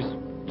mistake, Rogers.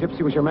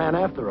 Gypsy was your man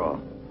after all.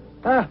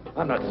 Ah,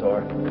 I'm not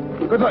sore.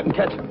 Good luck and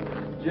catch him.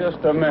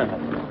 Just a minute.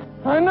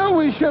 I know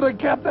we should have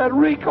kept that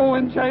Rico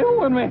in jail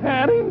when we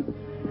had him.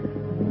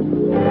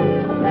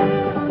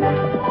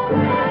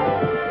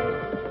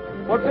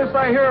 What's this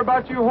I hear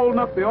about you holding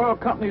up the oil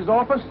company's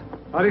office?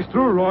 That is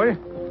true, Roy.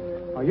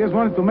 I just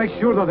wanted to make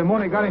sure that the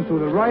money got into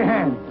the right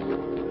hands.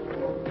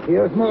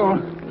 Here's more.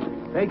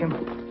 Take him.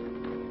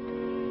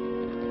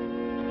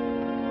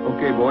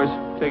 Okay, boys,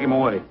 take him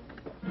away.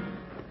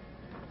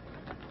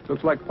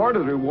 Looks like part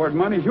of the reward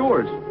money's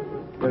yours.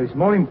 There is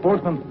more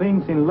important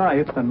things in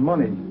life than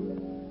money.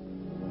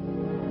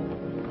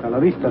 A la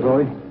vista,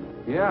 Roy.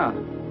 Yeah,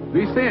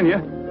 be seeing you.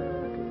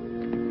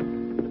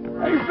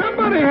 Hey,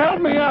 somebody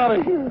help me out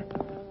of here.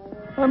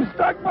 I'm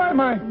stuck by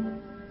my...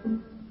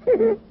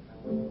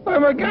 by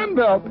my gun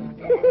belt.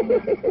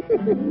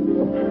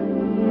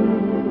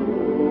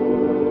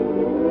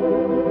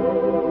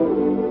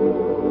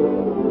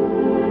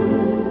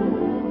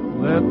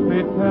 Let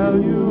me tell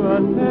you a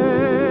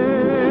tale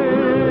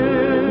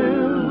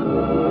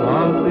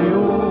of the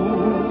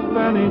old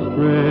Spanish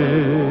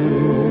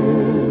trail.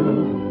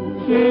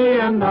 She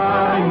and I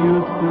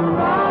used to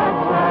ride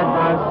side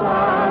by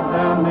side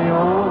down the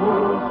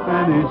old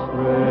Spanish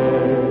trail.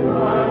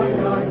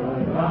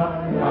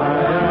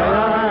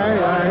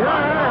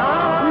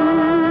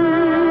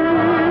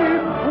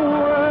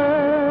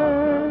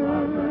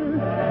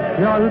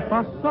 Y al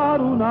pasar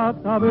una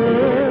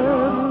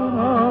taberna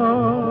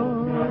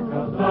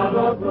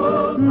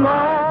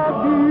la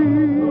vi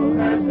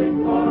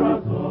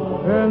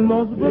en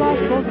los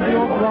brazos de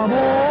otro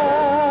amor.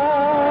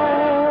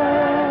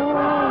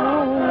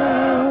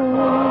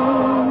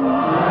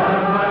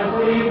 I've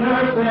seen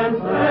her since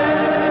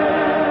then,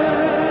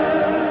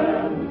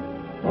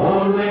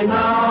 only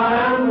now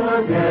and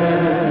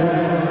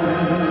again.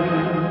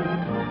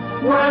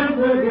 When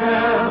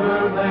together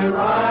they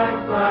ride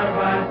side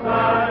by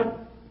side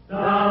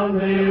down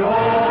the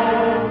old